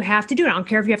and you have to do it. I don't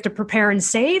care if you have to prepare and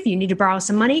save, you need to borrow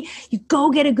some money. You go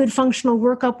get a good functional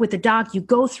workup with the doc. You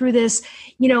go through this,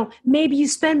 maybe you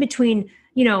spend between,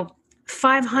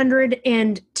 $500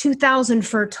 and $2,000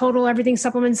 for total everything,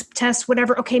 supplements, tests,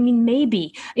 whatever. Okay,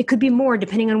 maybe it could be more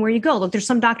depending on where you go. Look, there's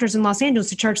some doctors in Los Angeles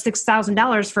who charge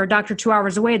 $6,000 for a doctor 2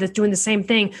 hours away that's doing the same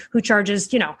thing who charges,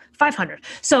 $500.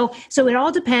 So it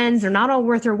all depends. They're not all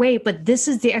worth their weight, but this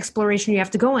is the exploration you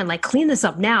have to go in. Like, clean this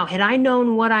up now. Had I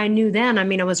known what I knew then,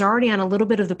 I was already on a little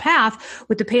bit of the path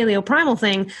with the paleo primal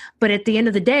thing, but at the end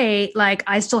of the day,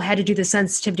 I still had to do the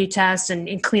sensitivity test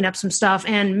and clean up some stuff.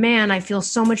 And man, I feel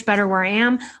so much better where I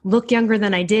am, look younger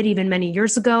than I did even many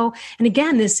years ago. And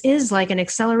again, this is like an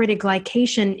accelerated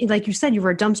glycation. Like you said, you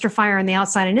were a dumpster fire on the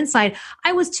outside and inside.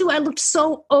 I was too. I looked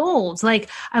so old.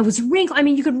 I was wrinkled.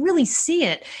 You could really see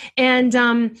it. And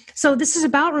so this is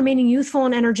about remaining youthful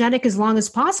and energetic as long as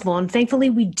possible. And thankfully,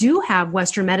 we do have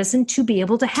Western medicine to be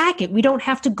able to hack it. We don't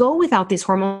have to go without these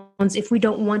hormones if we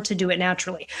don't want to do it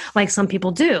naturally, like some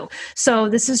people do. So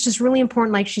this is just really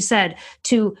important, like she said,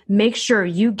 to make sure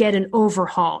you get an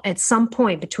overhaul at some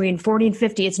point between 40 and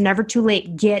 50. It's never too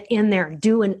late. Get in there,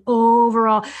 do an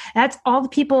overall. That's all the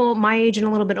people my age and a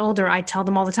little bit older. I tell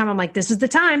them all the time, I'm like, this is the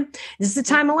time. This is the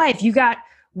time of life.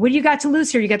 What do you got to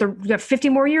lose here? You got 50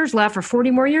 more years left or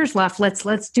 40 more years left.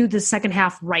 Let's do the second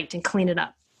half right and clean it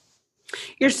up.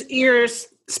 You're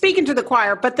speaking to the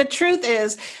choir, but the truth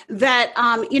is that,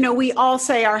 we all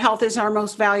say our health is our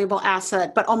most valuable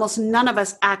asset, but almost none of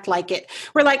us act like it.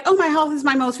 We're like, oh, my health is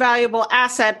my most valuable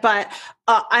asset, but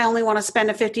I only want to spend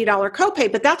a $50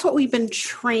 copay. But that's what we've been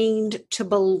trained to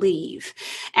believe.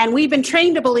 And we've been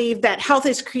trained to believe that health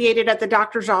is created at the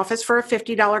doctor's office for a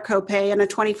 $50 copay and a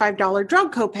 $25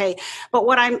 drug copay. But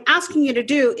what I'm asking you to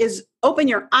do is open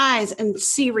your eyes and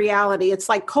see reality. It's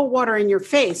like cold water in your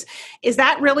face. Is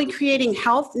that really creating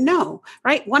health? No,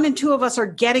 right? 1 in 2 of us are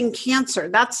getting cancer.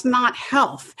 That's not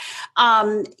health.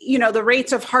 The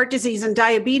rates of heart disease and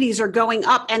diabetes are going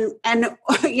up, and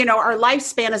our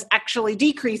lifespan is actually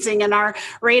decreasing, and our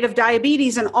rate of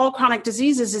diabetes and all chronic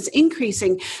diseases is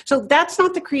increasing. So that's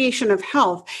not the creation of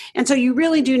health. And so you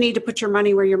really do need to put your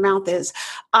money where your mouth is.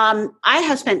 I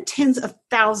have spent tens of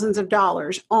thousands of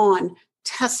dollars on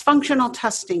functional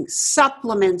testing,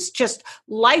 supplements, just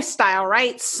lifestyle,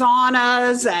 right?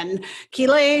 Saunas and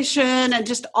chelation and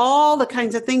just all the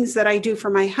kinds of things that I do for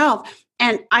my health.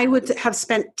 And I would have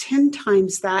spent 10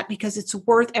 times that because it's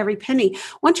worth every penny.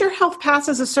 Once your health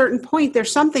passes a certain point,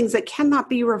 there's some things that cannot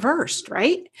be reversed,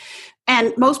 right?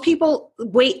 And most people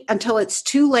wait until it's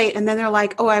too late. And then they're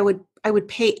like, oh, I would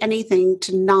pay anything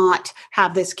to not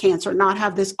have this cancer, not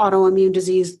have this autoimmune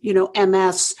disease,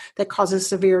 MS that causes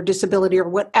severe disability or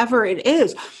whatever it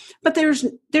is. But there's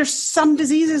some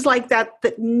diseases like that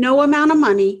no amount of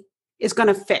money is going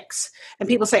to fix. And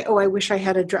people say, oh, I wish I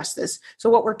had addressed this. So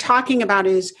what we're talking about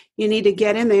is you need to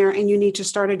get in there and you need to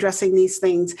start addressing these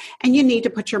things. And you need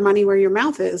to put your money where your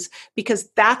mouth is,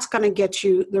 because that's going to get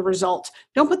you the result.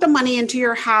 Don't put the money into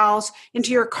your house,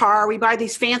 into your car. We buy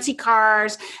these fancy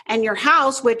cars, and your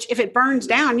house, which if it burns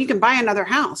down, you can buy another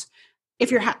house.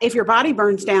 If your body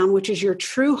burns down, which is your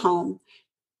true home,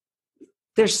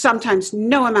 there's sometimes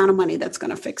no amount of money that's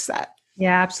going to fix that.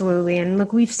 Yeah, absolutely. And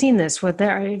look, we've seen this with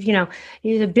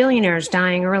the billionaires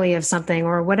dying early of something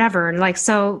or whatever. And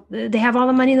so they have all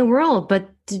the money in the world, but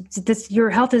your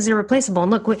health is irreplaceable.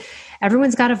 And look,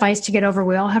 everyone's got a vice to get over.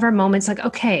 We all have our moments.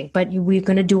 Okay, but we're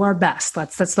going to do our best.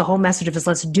 That's the whole message of this.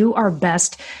 Let's do our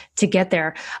best to get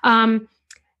there.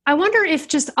 I wonder if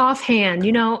just offhand,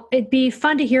 it'd be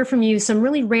fun to hear from you some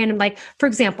really random, for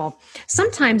example,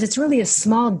 sometimes it's really a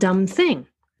small, dumb thing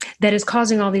that is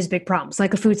causing all these big problems,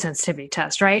 like a food sensitivity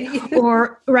test, right?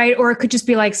 Or it could just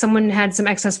be like someone had some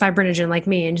excess fibrinogen like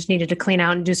me and just needed to clean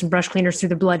out and do some brush cleaners through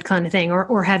the blood kind of thing,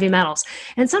 or heavy metals.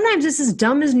 And sometimes it's as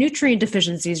dumb as nutrient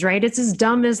deficiencies, right? It's as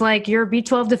dumb as like you're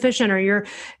B12 deficient, or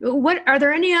are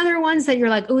there any other ones that you're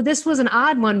like, oh, this was an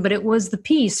odd one, but it was the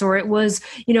piece, or it was,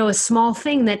 a small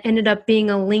thing that ended up being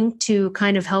a link to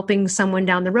kind of helping someone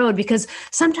down the road? Because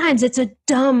sometimes it's a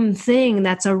dumb thing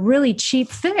that's a really cheap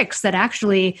fix that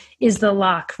actually is the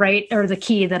lock, right? Or the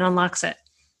key that unlocks it.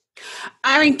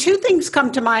 I mean, two things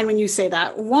come to mind when you say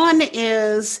that. One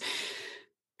is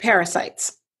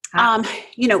parasites.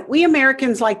 We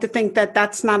Americans like to think that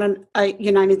that's not a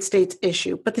United States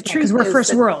issue, but the truth is, because we're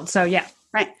first world. So yeah.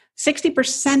 Right.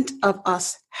 60% of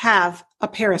us have a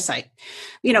parasite.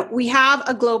 We have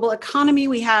a global economy.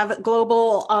 We have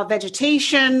global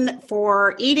vegetation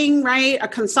for eating, right? A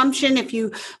consumption. If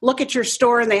you look at your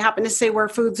store and they happen to say where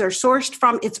foods are sourced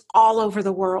from, it's all over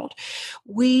the world.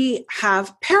 We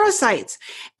have parasites.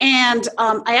 And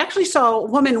I actually saw a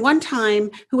woman one time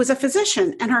who was a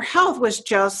physician, and her health was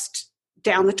just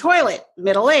down the toilet,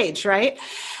 middle-aged, right?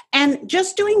 And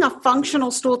just doing a functional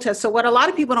stool test. So what a lot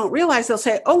of people don't realize, they'll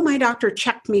say, oh, my doctor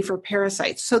checked me for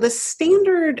parasites. So the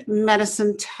standard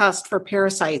medicine test for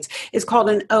parasites is called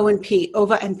an O&P,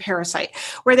 ova and parasite,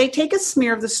 where they take a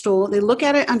smear of the stool, they look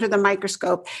at it under the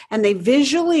microscope, and they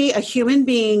visually, a human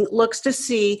being looks to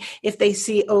see if they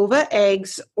see ova,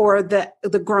 eggs, or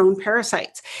the grown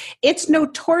parasites. It's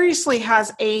notoriously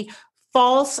has a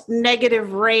false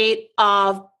negative rate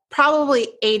of probably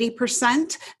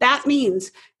 80%. That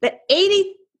means that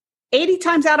 80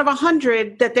 times out of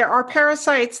 100 that there are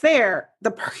parasites there,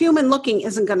 the human looking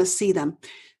isn't going to see them.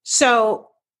 So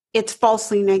it's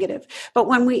falsely negative. But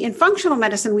when in functional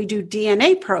medicine, we do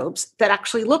DNA probes that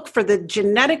actually look for the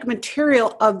genetic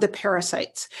material of the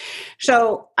parasites.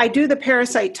 So I do the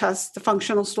parasite test, the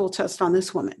functional stool test on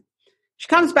this woman. She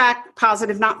comes back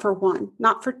positive, not for one,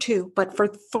 not for two, but for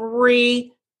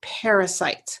 3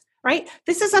 parasites. Right?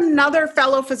 This is another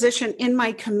fellow physician in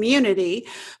my community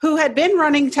who had been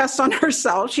running tests on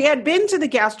herself. She had been to the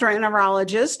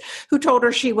gastroenterologist who told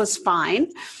her she was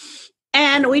fine.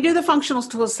 And we do the functional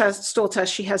stool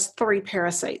test. She has 3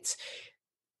 parasites.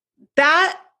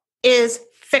 That is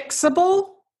fixable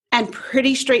and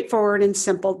pretty straightforward and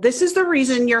simple. This is the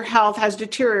reason your health has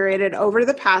deteriorated over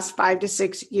the past 5 to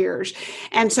 6 years.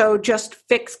 And so just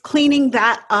cleaning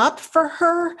that up for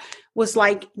her was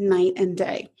like night and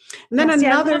day. And then I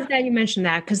love that you mentioned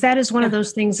that, because that is one of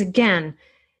those things, again,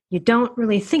 you don't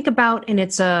really think about, and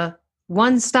it's a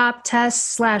one-stop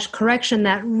test / correction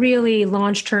that really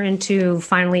launched her into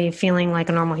finally feeling like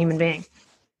a normal human being.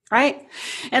 Right.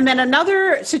 And then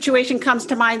another situation comes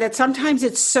to mind that sometimes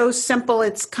it's so simple,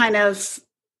 it's kind of,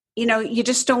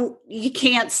 you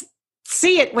can't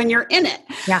see it when you're in it.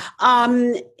 Yeah.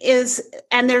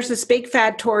 And there's this big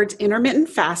fad towards intermittent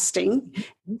fasting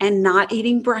and not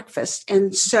eating breakfast.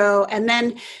 And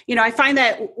then, I find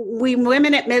that we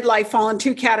women at midlife fall in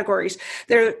 2 categories.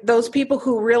 There are those people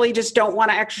who really just don't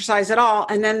want to exercise at all.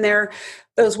 And then there are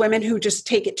those women who just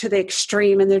take it to the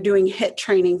extreme and they're doing HIIT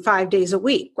training 5 days a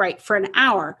week, right, for an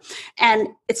hour. And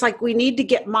it's like, we need to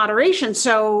get moderation.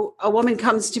 So a woman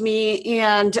comes to me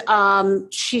and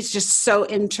she's just so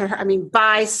into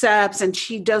biceps, and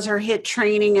she does her HIIT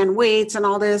training and weights and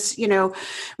all this,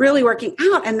 really working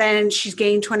out. And then she's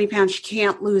gained 20 pounds. She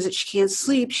can't lose it. She can't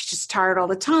sleep. She's just tired all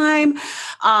the time.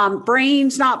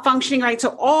 Brain's not functioning right.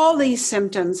 So all these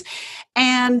symptoms.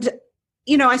 And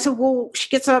I said, well, she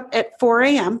gets up at 4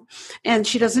 a.m. and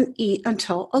she doesn't eat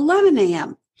until 11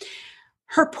 a.m.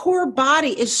 Her poor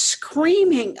body is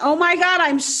screaming, oh my God,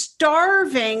 I'm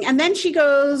starving. And then she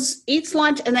goes, eats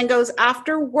lunch, and then goes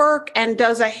after work and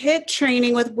does a HIIT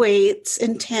training with weights,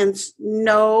 intense,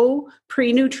 no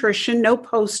pre-nutrition, no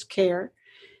post-care,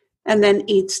 and then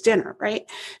eats dinner, right?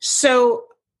 So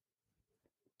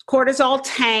cortisol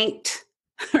tanked,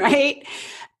 right?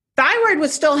 Thyroid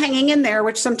was still hanging in there,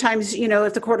 which sometimes,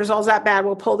 if the cortisol is that bad,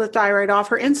 we'll pull the thyroid off.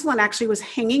 Her insulin actually was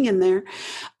hanging in there.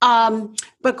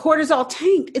 But cortisol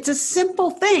tanked. It's a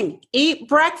simple thing. Eat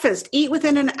breakfast. Eat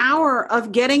within an hour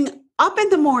of getting up in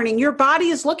the morning. Your body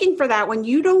is looking for that. When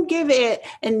you don't give it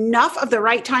enough of the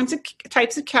right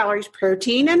types of calories,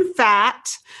 protein and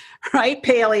fat, right?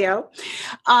 Paleo.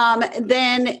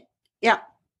 Then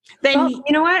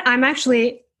you know what?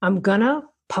 I'm gonna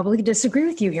publicly disagree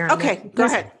with you here. Okay, go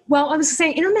ahead. Well, I was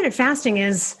saying intermittent fasting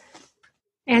is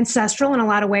ancestral in a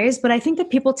lot of ways, but I think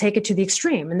that people take it to the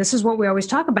extreme. And this is what we always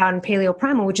talk about in Paleo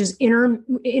Primal, which is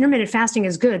intermittent fasting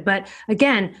is good. But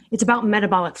again, it's about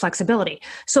metabolic flexibility.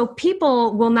 So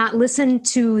people will not listen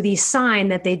to the sign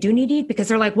that they do need to eat because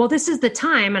they're like, well, this is the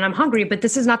time and I'm hungry, but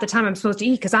this is not the time I'm supposed to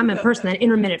eat because I'm a person that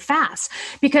intermittent fasts.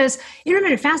 Because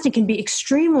intermittent fasting can be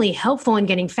extremely helpful in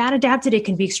getting fat adapted. It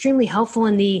can be extremely helpful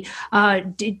in the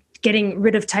getting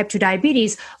rid of type 2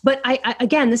 diabetes. But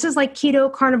again, this is like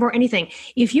keto, carnivore, anything.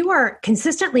 If you are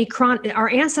consistently our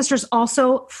ancestors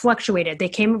also fluctuated. They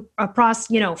came across,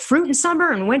 fruit in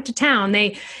summer and went to town.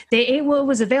 They ate what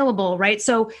was available, right?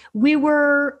 So we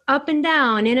were up and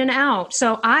down, in and out.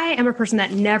 So I am a person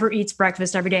that never eats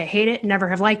breakfast every day. I hate it, never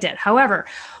have liked it. However,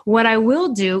 what I will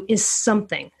do is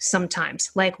something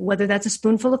sometimes, like whether that's a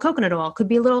spoonful of coconut oil, could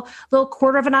be a little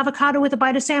quarter of an avocado with a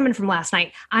bite of salmon from last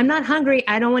night. I'm not hungry.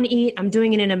 I don't want to eat. I'm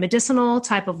doing it in a medicinal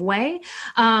type of way.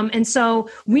 And so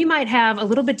we might have a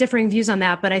little bit differing views on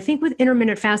that. But I think with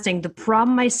intermittent fasting, the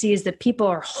problem I see is that people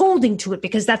are holding to it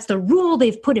because that's the rule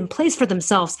they've put in place for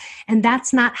themselves. And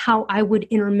that's not how I would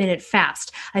intermittent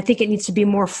fast. I think it needs to be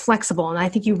more flexible. And I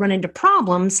think you run into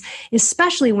problems,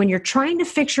 especially when you're trying to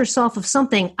fix yourself of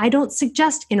something. I don't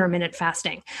suggest intermittent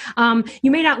fasting.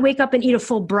 You may not wake up and eat a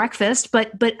full breakfast,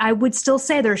 but I would still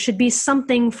say there should be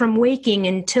something from waking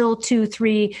until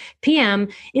 2-3 p.m.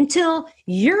 until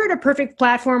you're at a perfect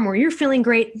platform where you're feeling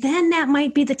great. Then that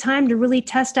might be the time to really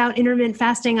test out intermittent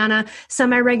fasting on a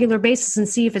semi-regular basis and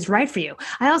see if it's right for you.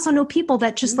 I also know people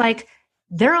that just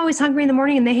they're always hungry in the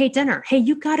morning and they hate dinner. Hey,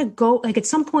 you got to go, at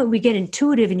some point we get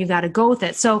intuitive and you got to go with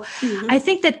it. So I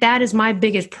think that is my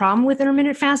biggest problem with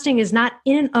intermittent fasting is not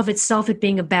in and of itself it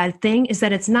being a bad thing, is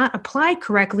that it's not applied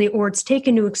correctly or it's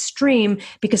taken to extreme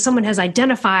because someone has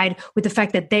identified with the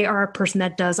fact that they are a person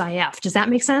that does IF. Does that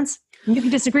make sense? You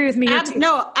can disagree with me here too.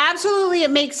 No, absolutely.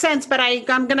 It makes sense. But I'm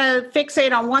going to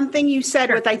fixate on one thing you said,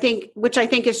 which I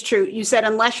think is true. You said,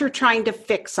 unless you're trying to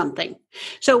fix something.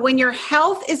 So when your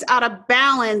health is out of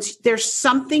balance, there's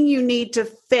something you need to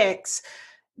fix.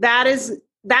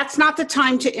 That's not the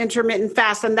time to intermittent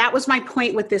fast. And that was my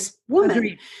point with this woman.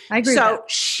 Agreed. I agree. So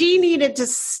she needed to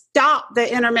stop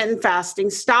the intermittent fasting,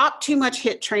 stop too much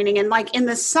HIIT training. And like in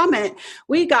the summit,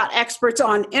 we got experts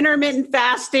on intermittent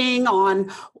fasting,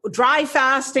 on dry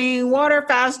fasting, water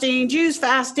fasting, juice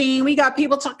fasting. We got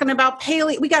people talking about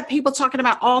paleo. We got people talking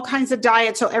about all kinds of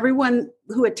diets. So everyone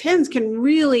who attends can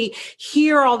really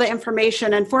hear all the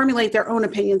information and formulate their own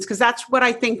opinions. Because that's what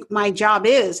I think my job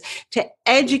is, to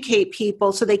educate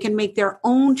people so they can make their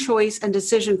own choice and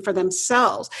decision for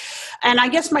themselves. And I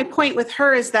guess my point with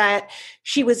her is that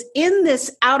she was in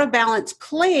this out of balance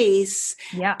place.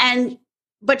 Yeah.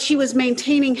 But she was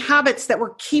maintaining habits that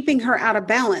were keeping her out of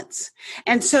balance.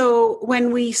 And so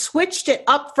when we switched it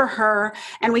up for her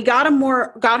and we got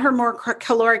her more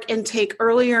caloric intake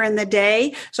earlier in the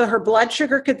day, so her blood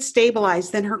sugar could stabilize,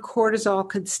 then her cortisol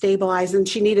could stabilize, and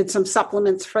she needed some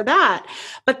supplements for that.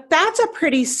 But that's a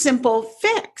pretty simple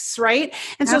fix, right?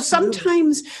 And so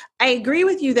sometimes I agree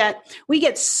with you that we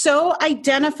get so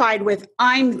identified with,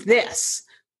 I'm this.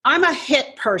 I'm a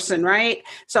HIIT person, right?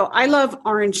 So I love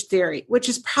Orange Theory, which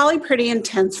is probably pretty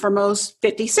intense for most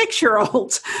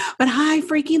 56-year-olds, but I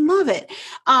freaking love it.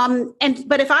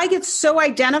 But if I get so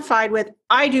identified with,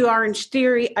 I do Orange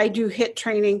Theory, I do HIIT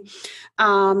training,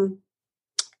 and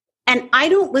I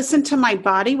don't listen to my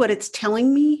body, what it's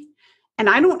telling me, and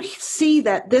I don't see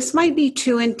that this might be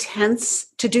too intense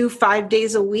to do 5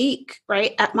 days a week,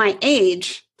 right, at my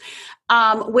age,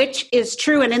 which is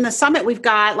true. And in the summit, we've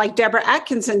got like Deborah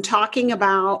Atkinson talking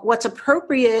about what's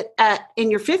appropriate in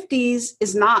your 50s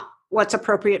is not what's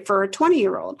appropriate for a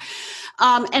 20-year-old.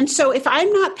 And so if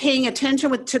I'm not paying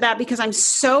attention to that because I'm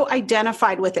so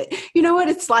identified with it, you know what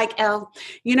it's like, Elle?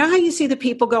 You know how you see the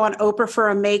people go on Oprah for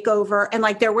a makeover and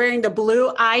like they're wearing the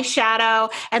blue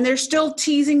eyeshadow and they're still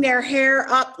teasing their hair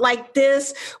up like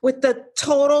this with the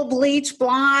total bleach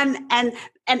blonde and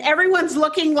everyone's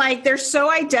looking like they're so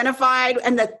identified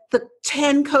and the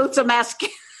 10 coats of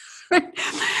mascara.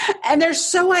 And they're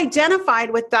so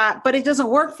identified with that, but it doesn't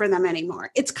work for them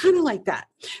anymore. It's kind of like that.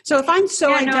 So if I'm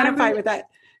so identified with that,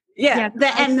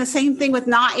 and the same thing with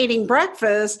not eating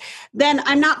breakfast, then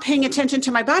I'm not paying attention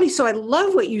to my body. So I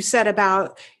love what you said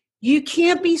about you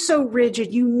can't be so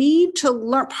rigid. You need to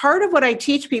learn. Part of what I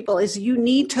teach people is you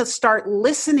need to start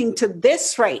listening to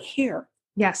this right here.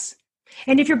 Yes.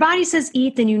 And if your body says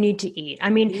eat, then you need to eat. I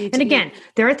mean, and again,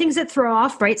 there are things that throw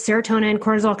off, right? Serotonin,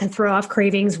 cortisol can throw off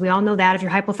cravings. We all know that. If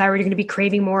you're hypothyroid, you're going to be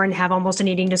craving more and have almost an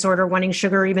eating disorder, wanting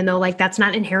sugar, even though like that's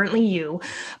not inherently you.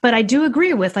 But I do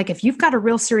agree with like, if you've got a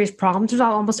real serious problem, there's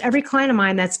almost every client of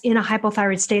mine that's in a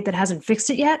hypothyroid state that hasn't fixed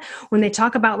it yet. When they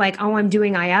talk about like, oh, I'm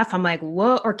doing IF, I'm like,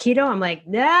 whoa, or keto, I'm like,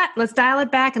 let's dial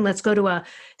it back and let's go to a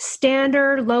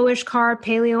standard lowish carb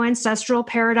paleo ancestral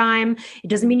paradigm. It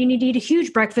doesn't mean you need to eat a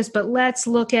huge breakfast, but let's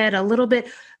look at a little bit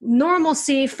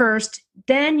normalcy first.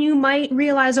 Then you might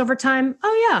realize over time,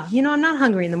 oh yeah, I'm not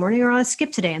hungry in the morning, or I'll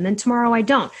skip today. And then tomorrow I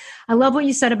don't. I love what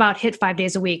you said about HIIT 5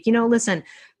 days a week. Listen,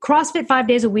 CrossFit 5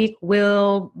 days a week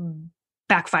will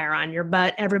backfire on your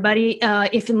butt, everybody.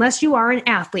 Unless you are an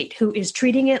athlete who is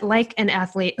treating it like an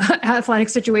athletic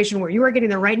situation where you are getting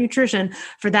the right nutrition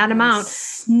for that amount,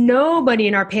 nobody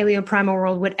in our paleo primal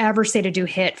world would ever say to do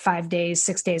HIIT 5 days,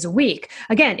 6 days a week.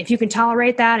 Again, if you can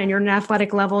tolerate that and you're an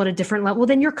athletic level at a different level,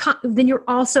 then you're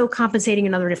also compensating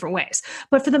in other different ways.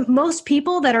 But for the most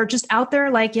people that are just out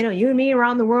there, like, you and me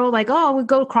around the world, like, oh, we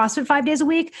go CrossFit 5 days a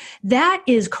week. That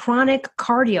is chronic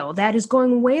cardio. That is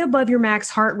going way above your max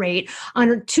heart rate on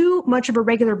too much of a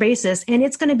regular basis, and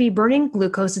it's going to be burning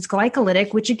glucose. It's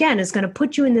glycolytic, which again is going to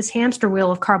put you in this hamster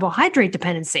wheel of carbohydrate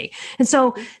dependency. And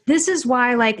so this is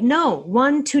why, like, no,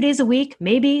 1-2 days a week,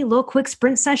 maybe a little quick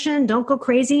sprint session. Don't go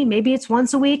crazy. Maybe it's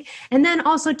once a week. And then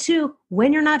also too,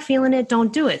 when you're not feeling it,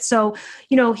 don't do it. So,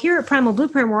 here at Primal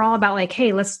Blueprint, we're all about like,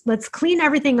 hey, let's clean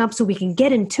everything up so we can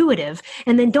get intuitive,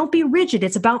 and then don't be rigid.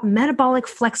 It's about metabolic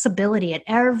flexibility at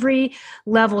every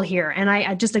level here. And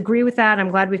I just agree with that.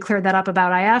 I'm glad we cleared that up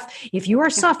about IF. If you are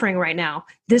suffering right now,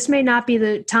 this may not be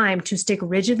the time to stick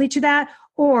rigidly to that.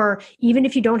 Or even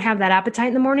if you don't have that appetite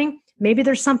in the morning, maybe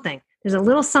there's a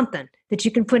little something that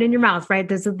you can put in your mouth, right?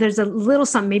 There's a little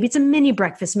something. Maybe it's a mini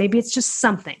breakfast. Maybe it's just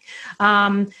something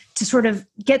to sort of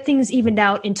get things evened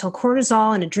out until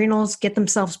cortisol and adrenals get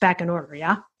themselves back in order.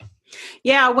 Yeah.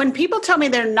 Yeah. When people tell me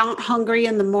they're not hungry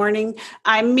in the morning,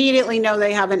 I immediately know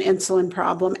they have an insulin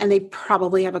problem, and they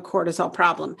probably have a cortisol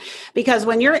problem, because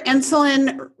when you're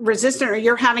insulin resistant or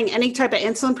you're having any type of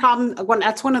insulin problem,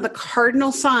 that's one of the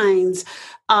cardinal signs,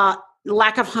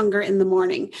 lack of hunger in the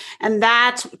morning. And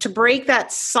that's to break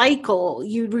that cycle.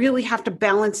 You really have to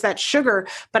balance that sugar.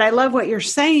 But I love what you're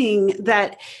saying,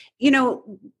 that,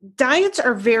 diets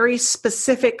are very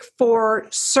specific for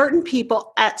certain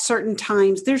people at certain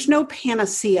times. There's no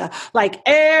panacea, like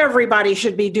everybody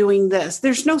should be doing this.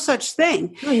 There's no such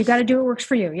thing. No, you got to do what works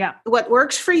for you. Yeah. What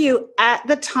works for you at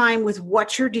the time with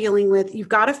what you're dealing with, you've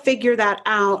got to figure that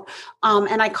out.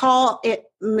 And I call it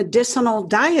medicinal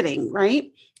dieting,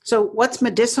 right? So what's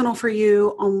medicinal for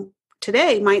you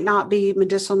today might not be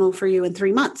medicinal for you in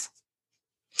 3 months.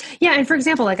 Yeah. And for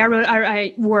example, like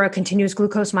I wore a continuous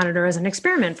glucose monitor as an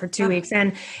experiment for 2 weeks,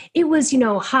 and it was,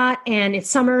 hot and it's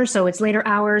summer. So it's later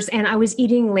hours, and I was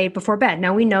eating late before bed.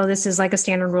 Now we know this is like a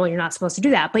standard rule. You're not supposed to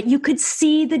do that, but you could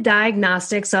see the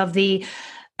diagnostics of the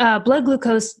blood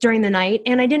glucose during the night.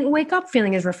 And I didn't wake up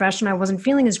feeling as refreshed, and I wasn't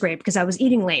feeling as great because I was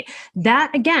eating late.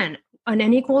 That again, an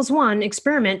N=1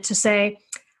 experiment to say,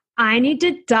 I need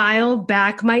to dial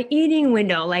back my eating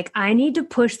window. Like I need to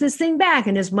push this thing back.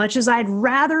 And as much as I'd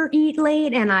rather eat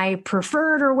late and I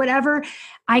prefer it or whatever,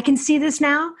 I can see this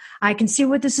now. I can see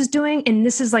what this is doing. And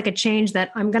this is like a change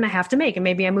that I'm going to have to make. And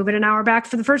maybe I move it an hour back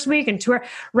for the first week and 2 hours,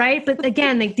 right? But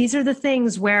again, like these are the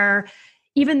things where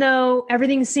even though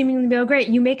everything's seemingly go great,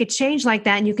 you make a change like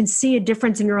that and you can see a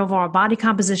difference in your overall body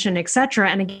composition, et cetera.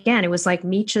 And again, it was like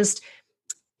me just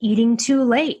eating too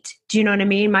late. Do you know what I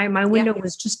mean? My window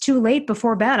was just too late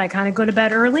before bed. I kind of go to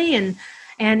bed early, and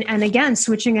again,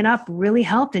 switching it up really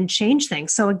helped and changed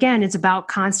things. So again, it's about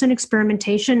constant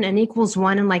experimentation,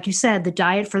 N=1. And like you said, the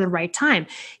diet for the right time.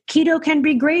 Keto can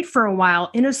be great for a while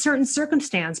in a certain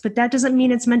circumstance, but that doesn't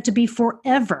mean it's meant to be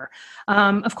forever.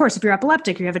 Of course, if you're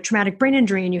epileptic, or you have a traumatic brain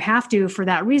injury and you have to for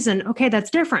that reason, okay, that's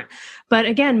different. But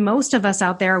again, most of us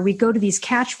out there, we go to these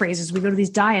catchphrases, we go to these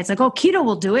diets like, oh, keto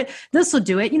will do it. This will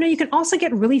do it. You can also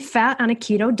get really fat on a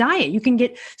keto diet. You can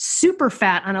get super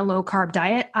fat on a low carb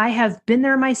diet. I have been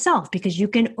there myself, because you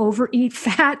can overeat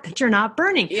fat that you're not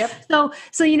burning. Yep. So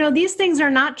these things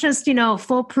are not just,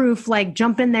 foolproof, like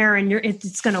jump in there and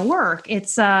it's going to work.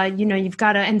 It's, you've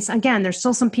got to, and again, there's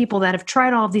still some people that have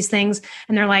tried all of these things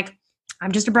and they're like,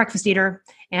 I'm just a breakfast eater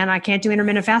and I can't do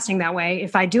intermittent fasting that way.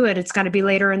 If I do it, it's got to be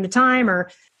later in the time,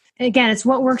 or again, it's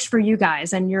what works for you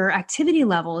guys and your activity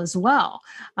level as well.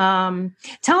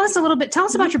 Tell us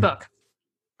about your book.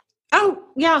 Oh,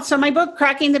 yeah. So my book,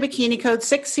 Cracking the Bikini Code,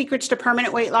 6 Secrets to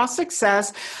Permanent Weight Loss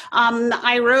Success,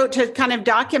 I wrote to kind of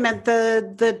document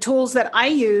the tools that I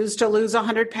use to lose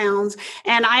 100 pounds.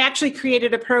 And I actually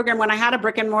created a program when I had a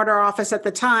brick and mortar office at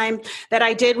the time that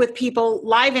I did with people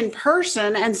live in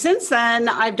person. And since then,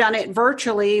 I've done it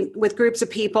virtually with groups of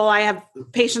people. I have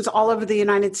patients all over the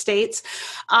United States.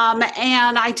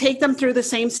 And I take them through the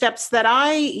same steps that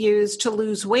I use to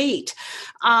lose weight.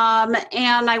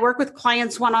 And I work with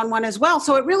clients one-on-one as well.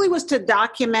 So it really was to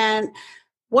document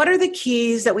what are the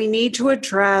keys that we need to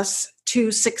address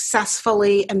to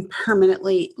successfully and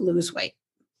permanently lose weight.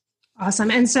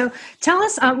 Awesome. And so tell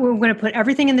us, we're going to put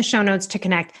everything in the show notes to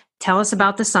connect. Tell us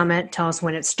about the summit. Tell us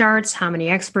when it starts, how many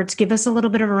experts. Give us a little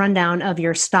bit of a rundown of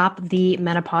your Stop the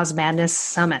Menopause Madness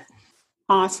Summit.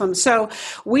 Awesome. So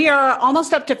we are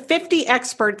almost up to 50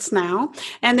 experts now,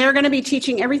 and they're going to be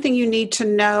teaching everything you need to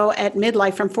know at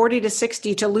midlife from 40 to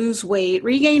 60 to lose weight,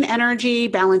 regain energy,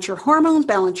 balance your hormones,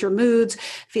 balance your moods,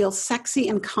 feel sexy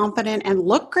and confident and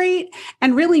look great,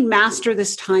 and really master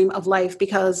this time of life.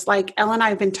 Because like Ellen and I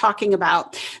have been talking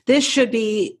about, this should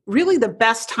be really the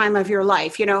best time of your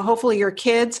life. You know, hopefully your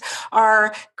kids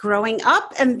are growing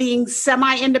up and being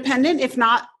semi-independent, if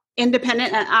not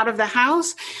independent and out of the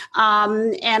house.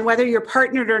 And whether you're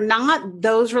partnered or not,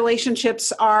 those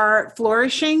relationships are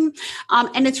flourishing.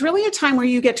 And it's really a time where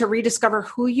you get to rediscover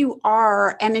who you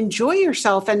are and enjoy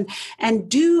yourself and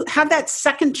do have that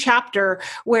second chapter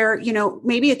where, you know,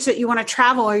 maybe it's that you want to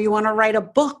travel or you want to write a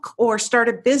book or start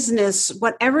a business,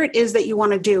 whatever it is that you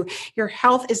want to do. Your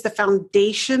health is the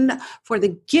foundation for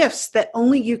the gifts that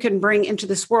only you can bring into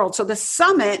this world. So the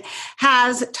summit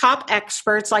has top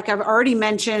experts, like I've already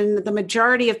mentioned. The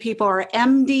majority of people are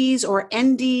MDs or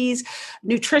NDs,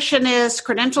 nutritionists,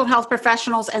 credentialed health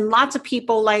professionals, and lots of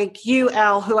people like you,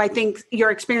 Elle, who I think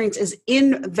your experience is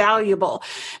invaluable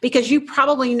because you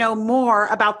probably know more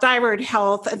about thyroid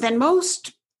health than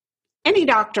most any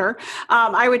doctor.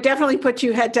 I would definitely put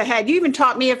you head to head. You even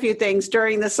taught me a few things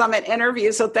during the summit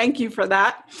interview, so thank you for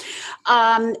that.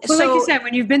 Well, like you said,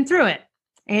 when you've been through it,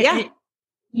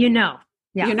 you know.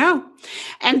 Yeah. You know,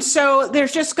 and so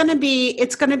there's just going to be,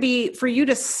 it's going to be for you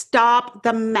to stop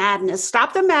the madness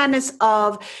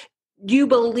of you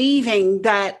believing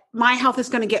that my health is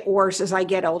going to get worse as I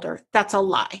get older. That's a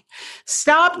lie.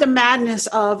 Stop the madness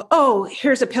of, oh,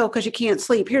 here's a pill because you can't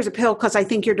sleep. Here's a pill because I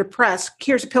think you're depressed.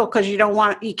 Here's a pill because you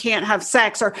can't have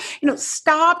sex, or, you know,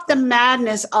 stop the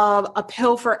madness of a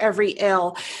pill for every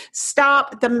ill.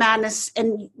 Stop the madness.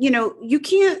 And, you know, you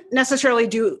can't necessarily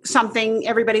do something,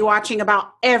 everybody watching,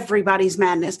 about everybody's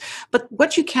madness, but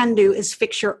what you can do is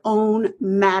fix your own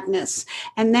madness.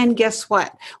 And then guess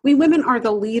what? We women are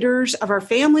the leaders of our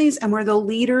families, and we're the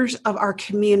leaders of our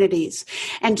communities.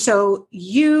 And so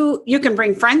you can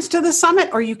bring friends to the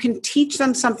summit, or you can teach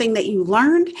them something that you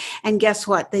learned. And guess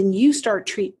what? Then you start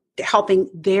helping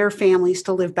their families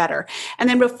to live better. And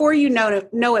then before you know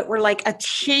it, we're like a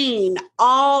chain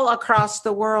all across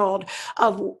the world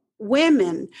of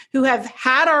women who have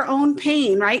had our own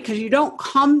pain, right? Because you don't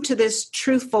come to this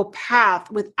truthful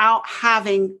path without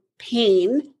having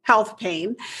pain, health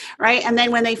pain, right? And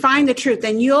then when they find the truth,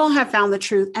 then you'll have found the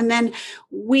truth. And then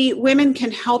we women can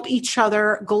help each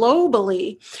other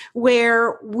globally,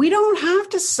 where we don't have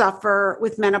to suffer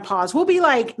with menopause. We'll be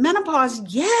like, menopause,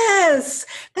 yes,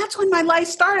 that's when my life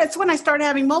started. It's when I started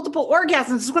having multiple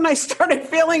orgasms. It's when I started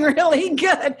feeling really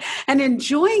good and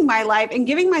enjoying my life and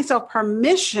giving myself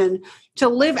permission to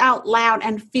live out loud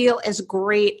and feel as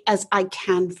great as I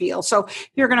can feel. So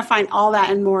you're going to find all that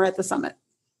and more at the summit.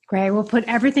 Great. We'll put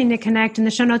everything to connect in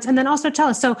the show notes. And then also tell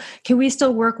us, so can we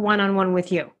still work one-on-one with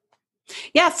you?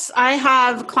 Yes, I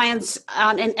have clients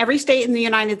in every state in the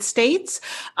United States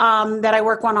that I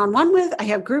work one-on-one with. I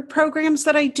have group programs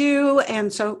that I do.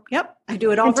 And so, yep, I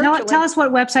do it all virtually. Tell us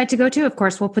what website to go to. Of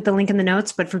course, we'll put the link in the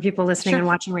notes, but for people listening and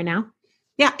watching right now.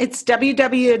 Yeah, it's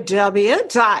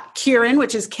www.Kyrin,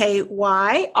 which is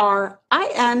Kyrin,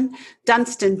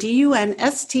 Dunston,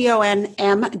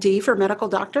 DUNSTONMD for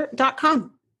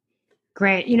medical.com.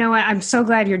 Great. You know what? I'm so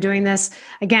glad you're doing this.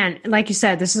 Again, like you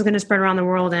said, this is going to spread around the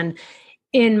world. And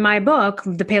in my book,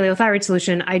 The Paleothyroid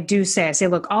Solution, I say,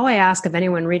 look, all I ask of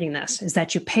anyone reading this is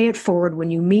that you pay it forward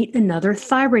when you meet another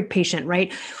thyroid patient,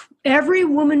 right? Every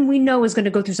woman we know is going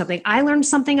to go through something. I learned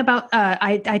something about,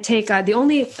 I take the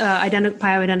only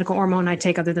bioidentical hormone I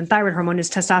take other than thyroid hormone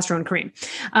is testosterone cream.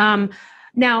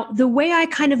 Now, the way I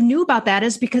kind of knew about that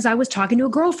is because I was talking to a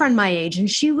girlfriend my age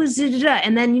and she was,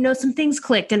 and then, some things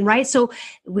clicked. And right. So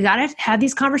we got to have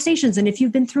these conversations. And if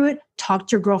you've been through it, talk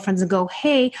to your girlfriends and go,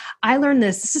 hey, I learned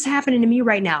this. This is happening to me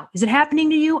right now. Is it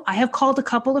happening to you? I have called a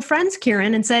couple of friends,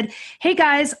 Kyrin, and said, hey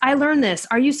guys, I learned this.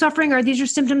 Are you suffering? Are these your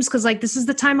symptoms? Because this is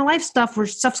the time of life stuff where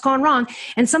stuff's going wrong.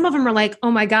 And some of them are like, oh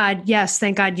my God, yes,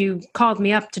 thank God you called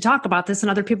me up to talk about this.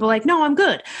 And other people are like, no, I'm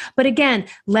good. But again,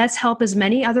 let's help as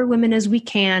many other women as we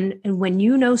can. And when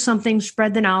you know something,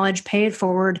 spread the knowledge, pay it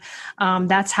forward.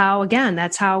 That's how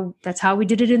we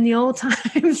did it in the old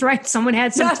times, right? Someone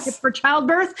had some tip for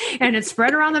childbirth and it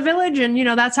spread around the village, and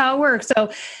that's how it works.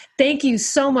 So thank you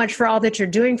so much for all that you're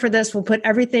doing for this. We'll put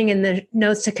everything in the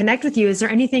notes to connect with you. Is there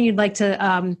anything you'd like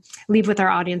to leave with our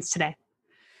audience today?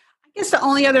 I guess the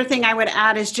only other thing I would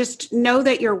add is just know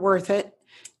that you're worth it.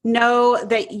 Know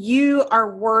that you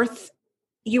are worth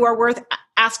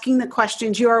asking the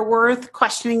questions. You are worth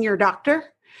questioning your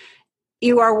doctor.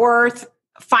 You are worth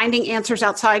finding answers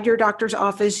outside your doctor's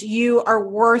office. You are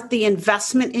worth the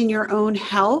investment in your own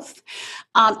health.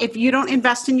 If you don't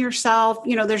invest in yourself,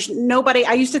 there's nobody.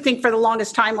 I used to think for the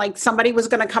longest time, like somebody was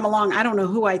going to come along. I don't know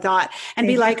who I thought, and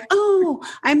be like, oh,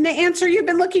 I'm the answer you've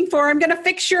been looking for. I'm going to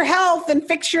fix your health and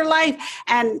fix your life.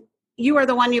 And you are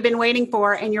the one you've been waiting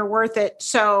for, and you're worth it.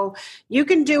 So you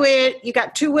can do it. You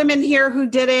got 2 women here who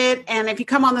did it. And if you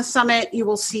come on the summit, you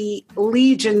will see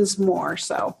legions more.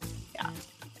 So, yeah.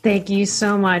 Thank you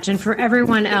so much. And for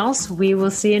everyone else, we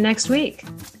will see you next week.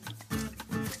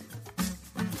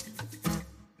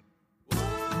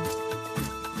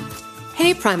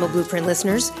 Hey, Primal Blueprint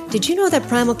listeners. Did you know that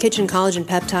Primal Kitchen Collagen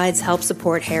Peptides help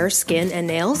support hair, skin, and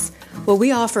nails? Well,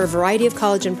 we offer a variety of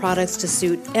collagen products to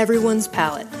suit everyone's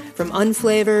palate, from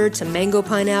unflavored to mango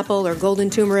pineapple or golden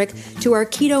turmeric to our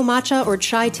keto matcha or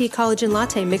chai tea collagen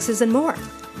latte mixes and more.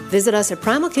 Visit us at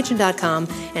primalkitchen.com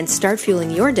and start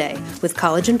fueling your day with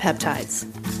collagen peptides.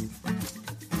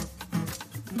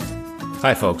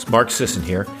 Hi folks, Mark Sisson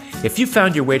here. If you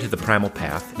found your way to the Primal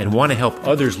Path and want to help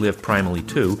others live primally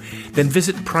too, then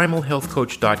visit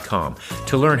primalhealthcoach.com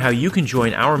to learn how you can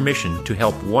join our mission to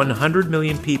help 100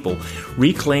 million people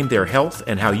reclaim their health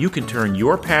and how you can turn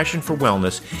your passion for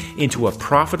wellness into a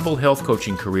profitable health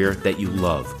coaching career that you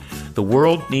love. The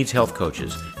world needs health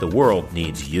coaches. The world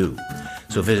needs you.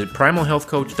 So visit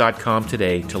primalhealthcoach.com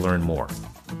today to learn more.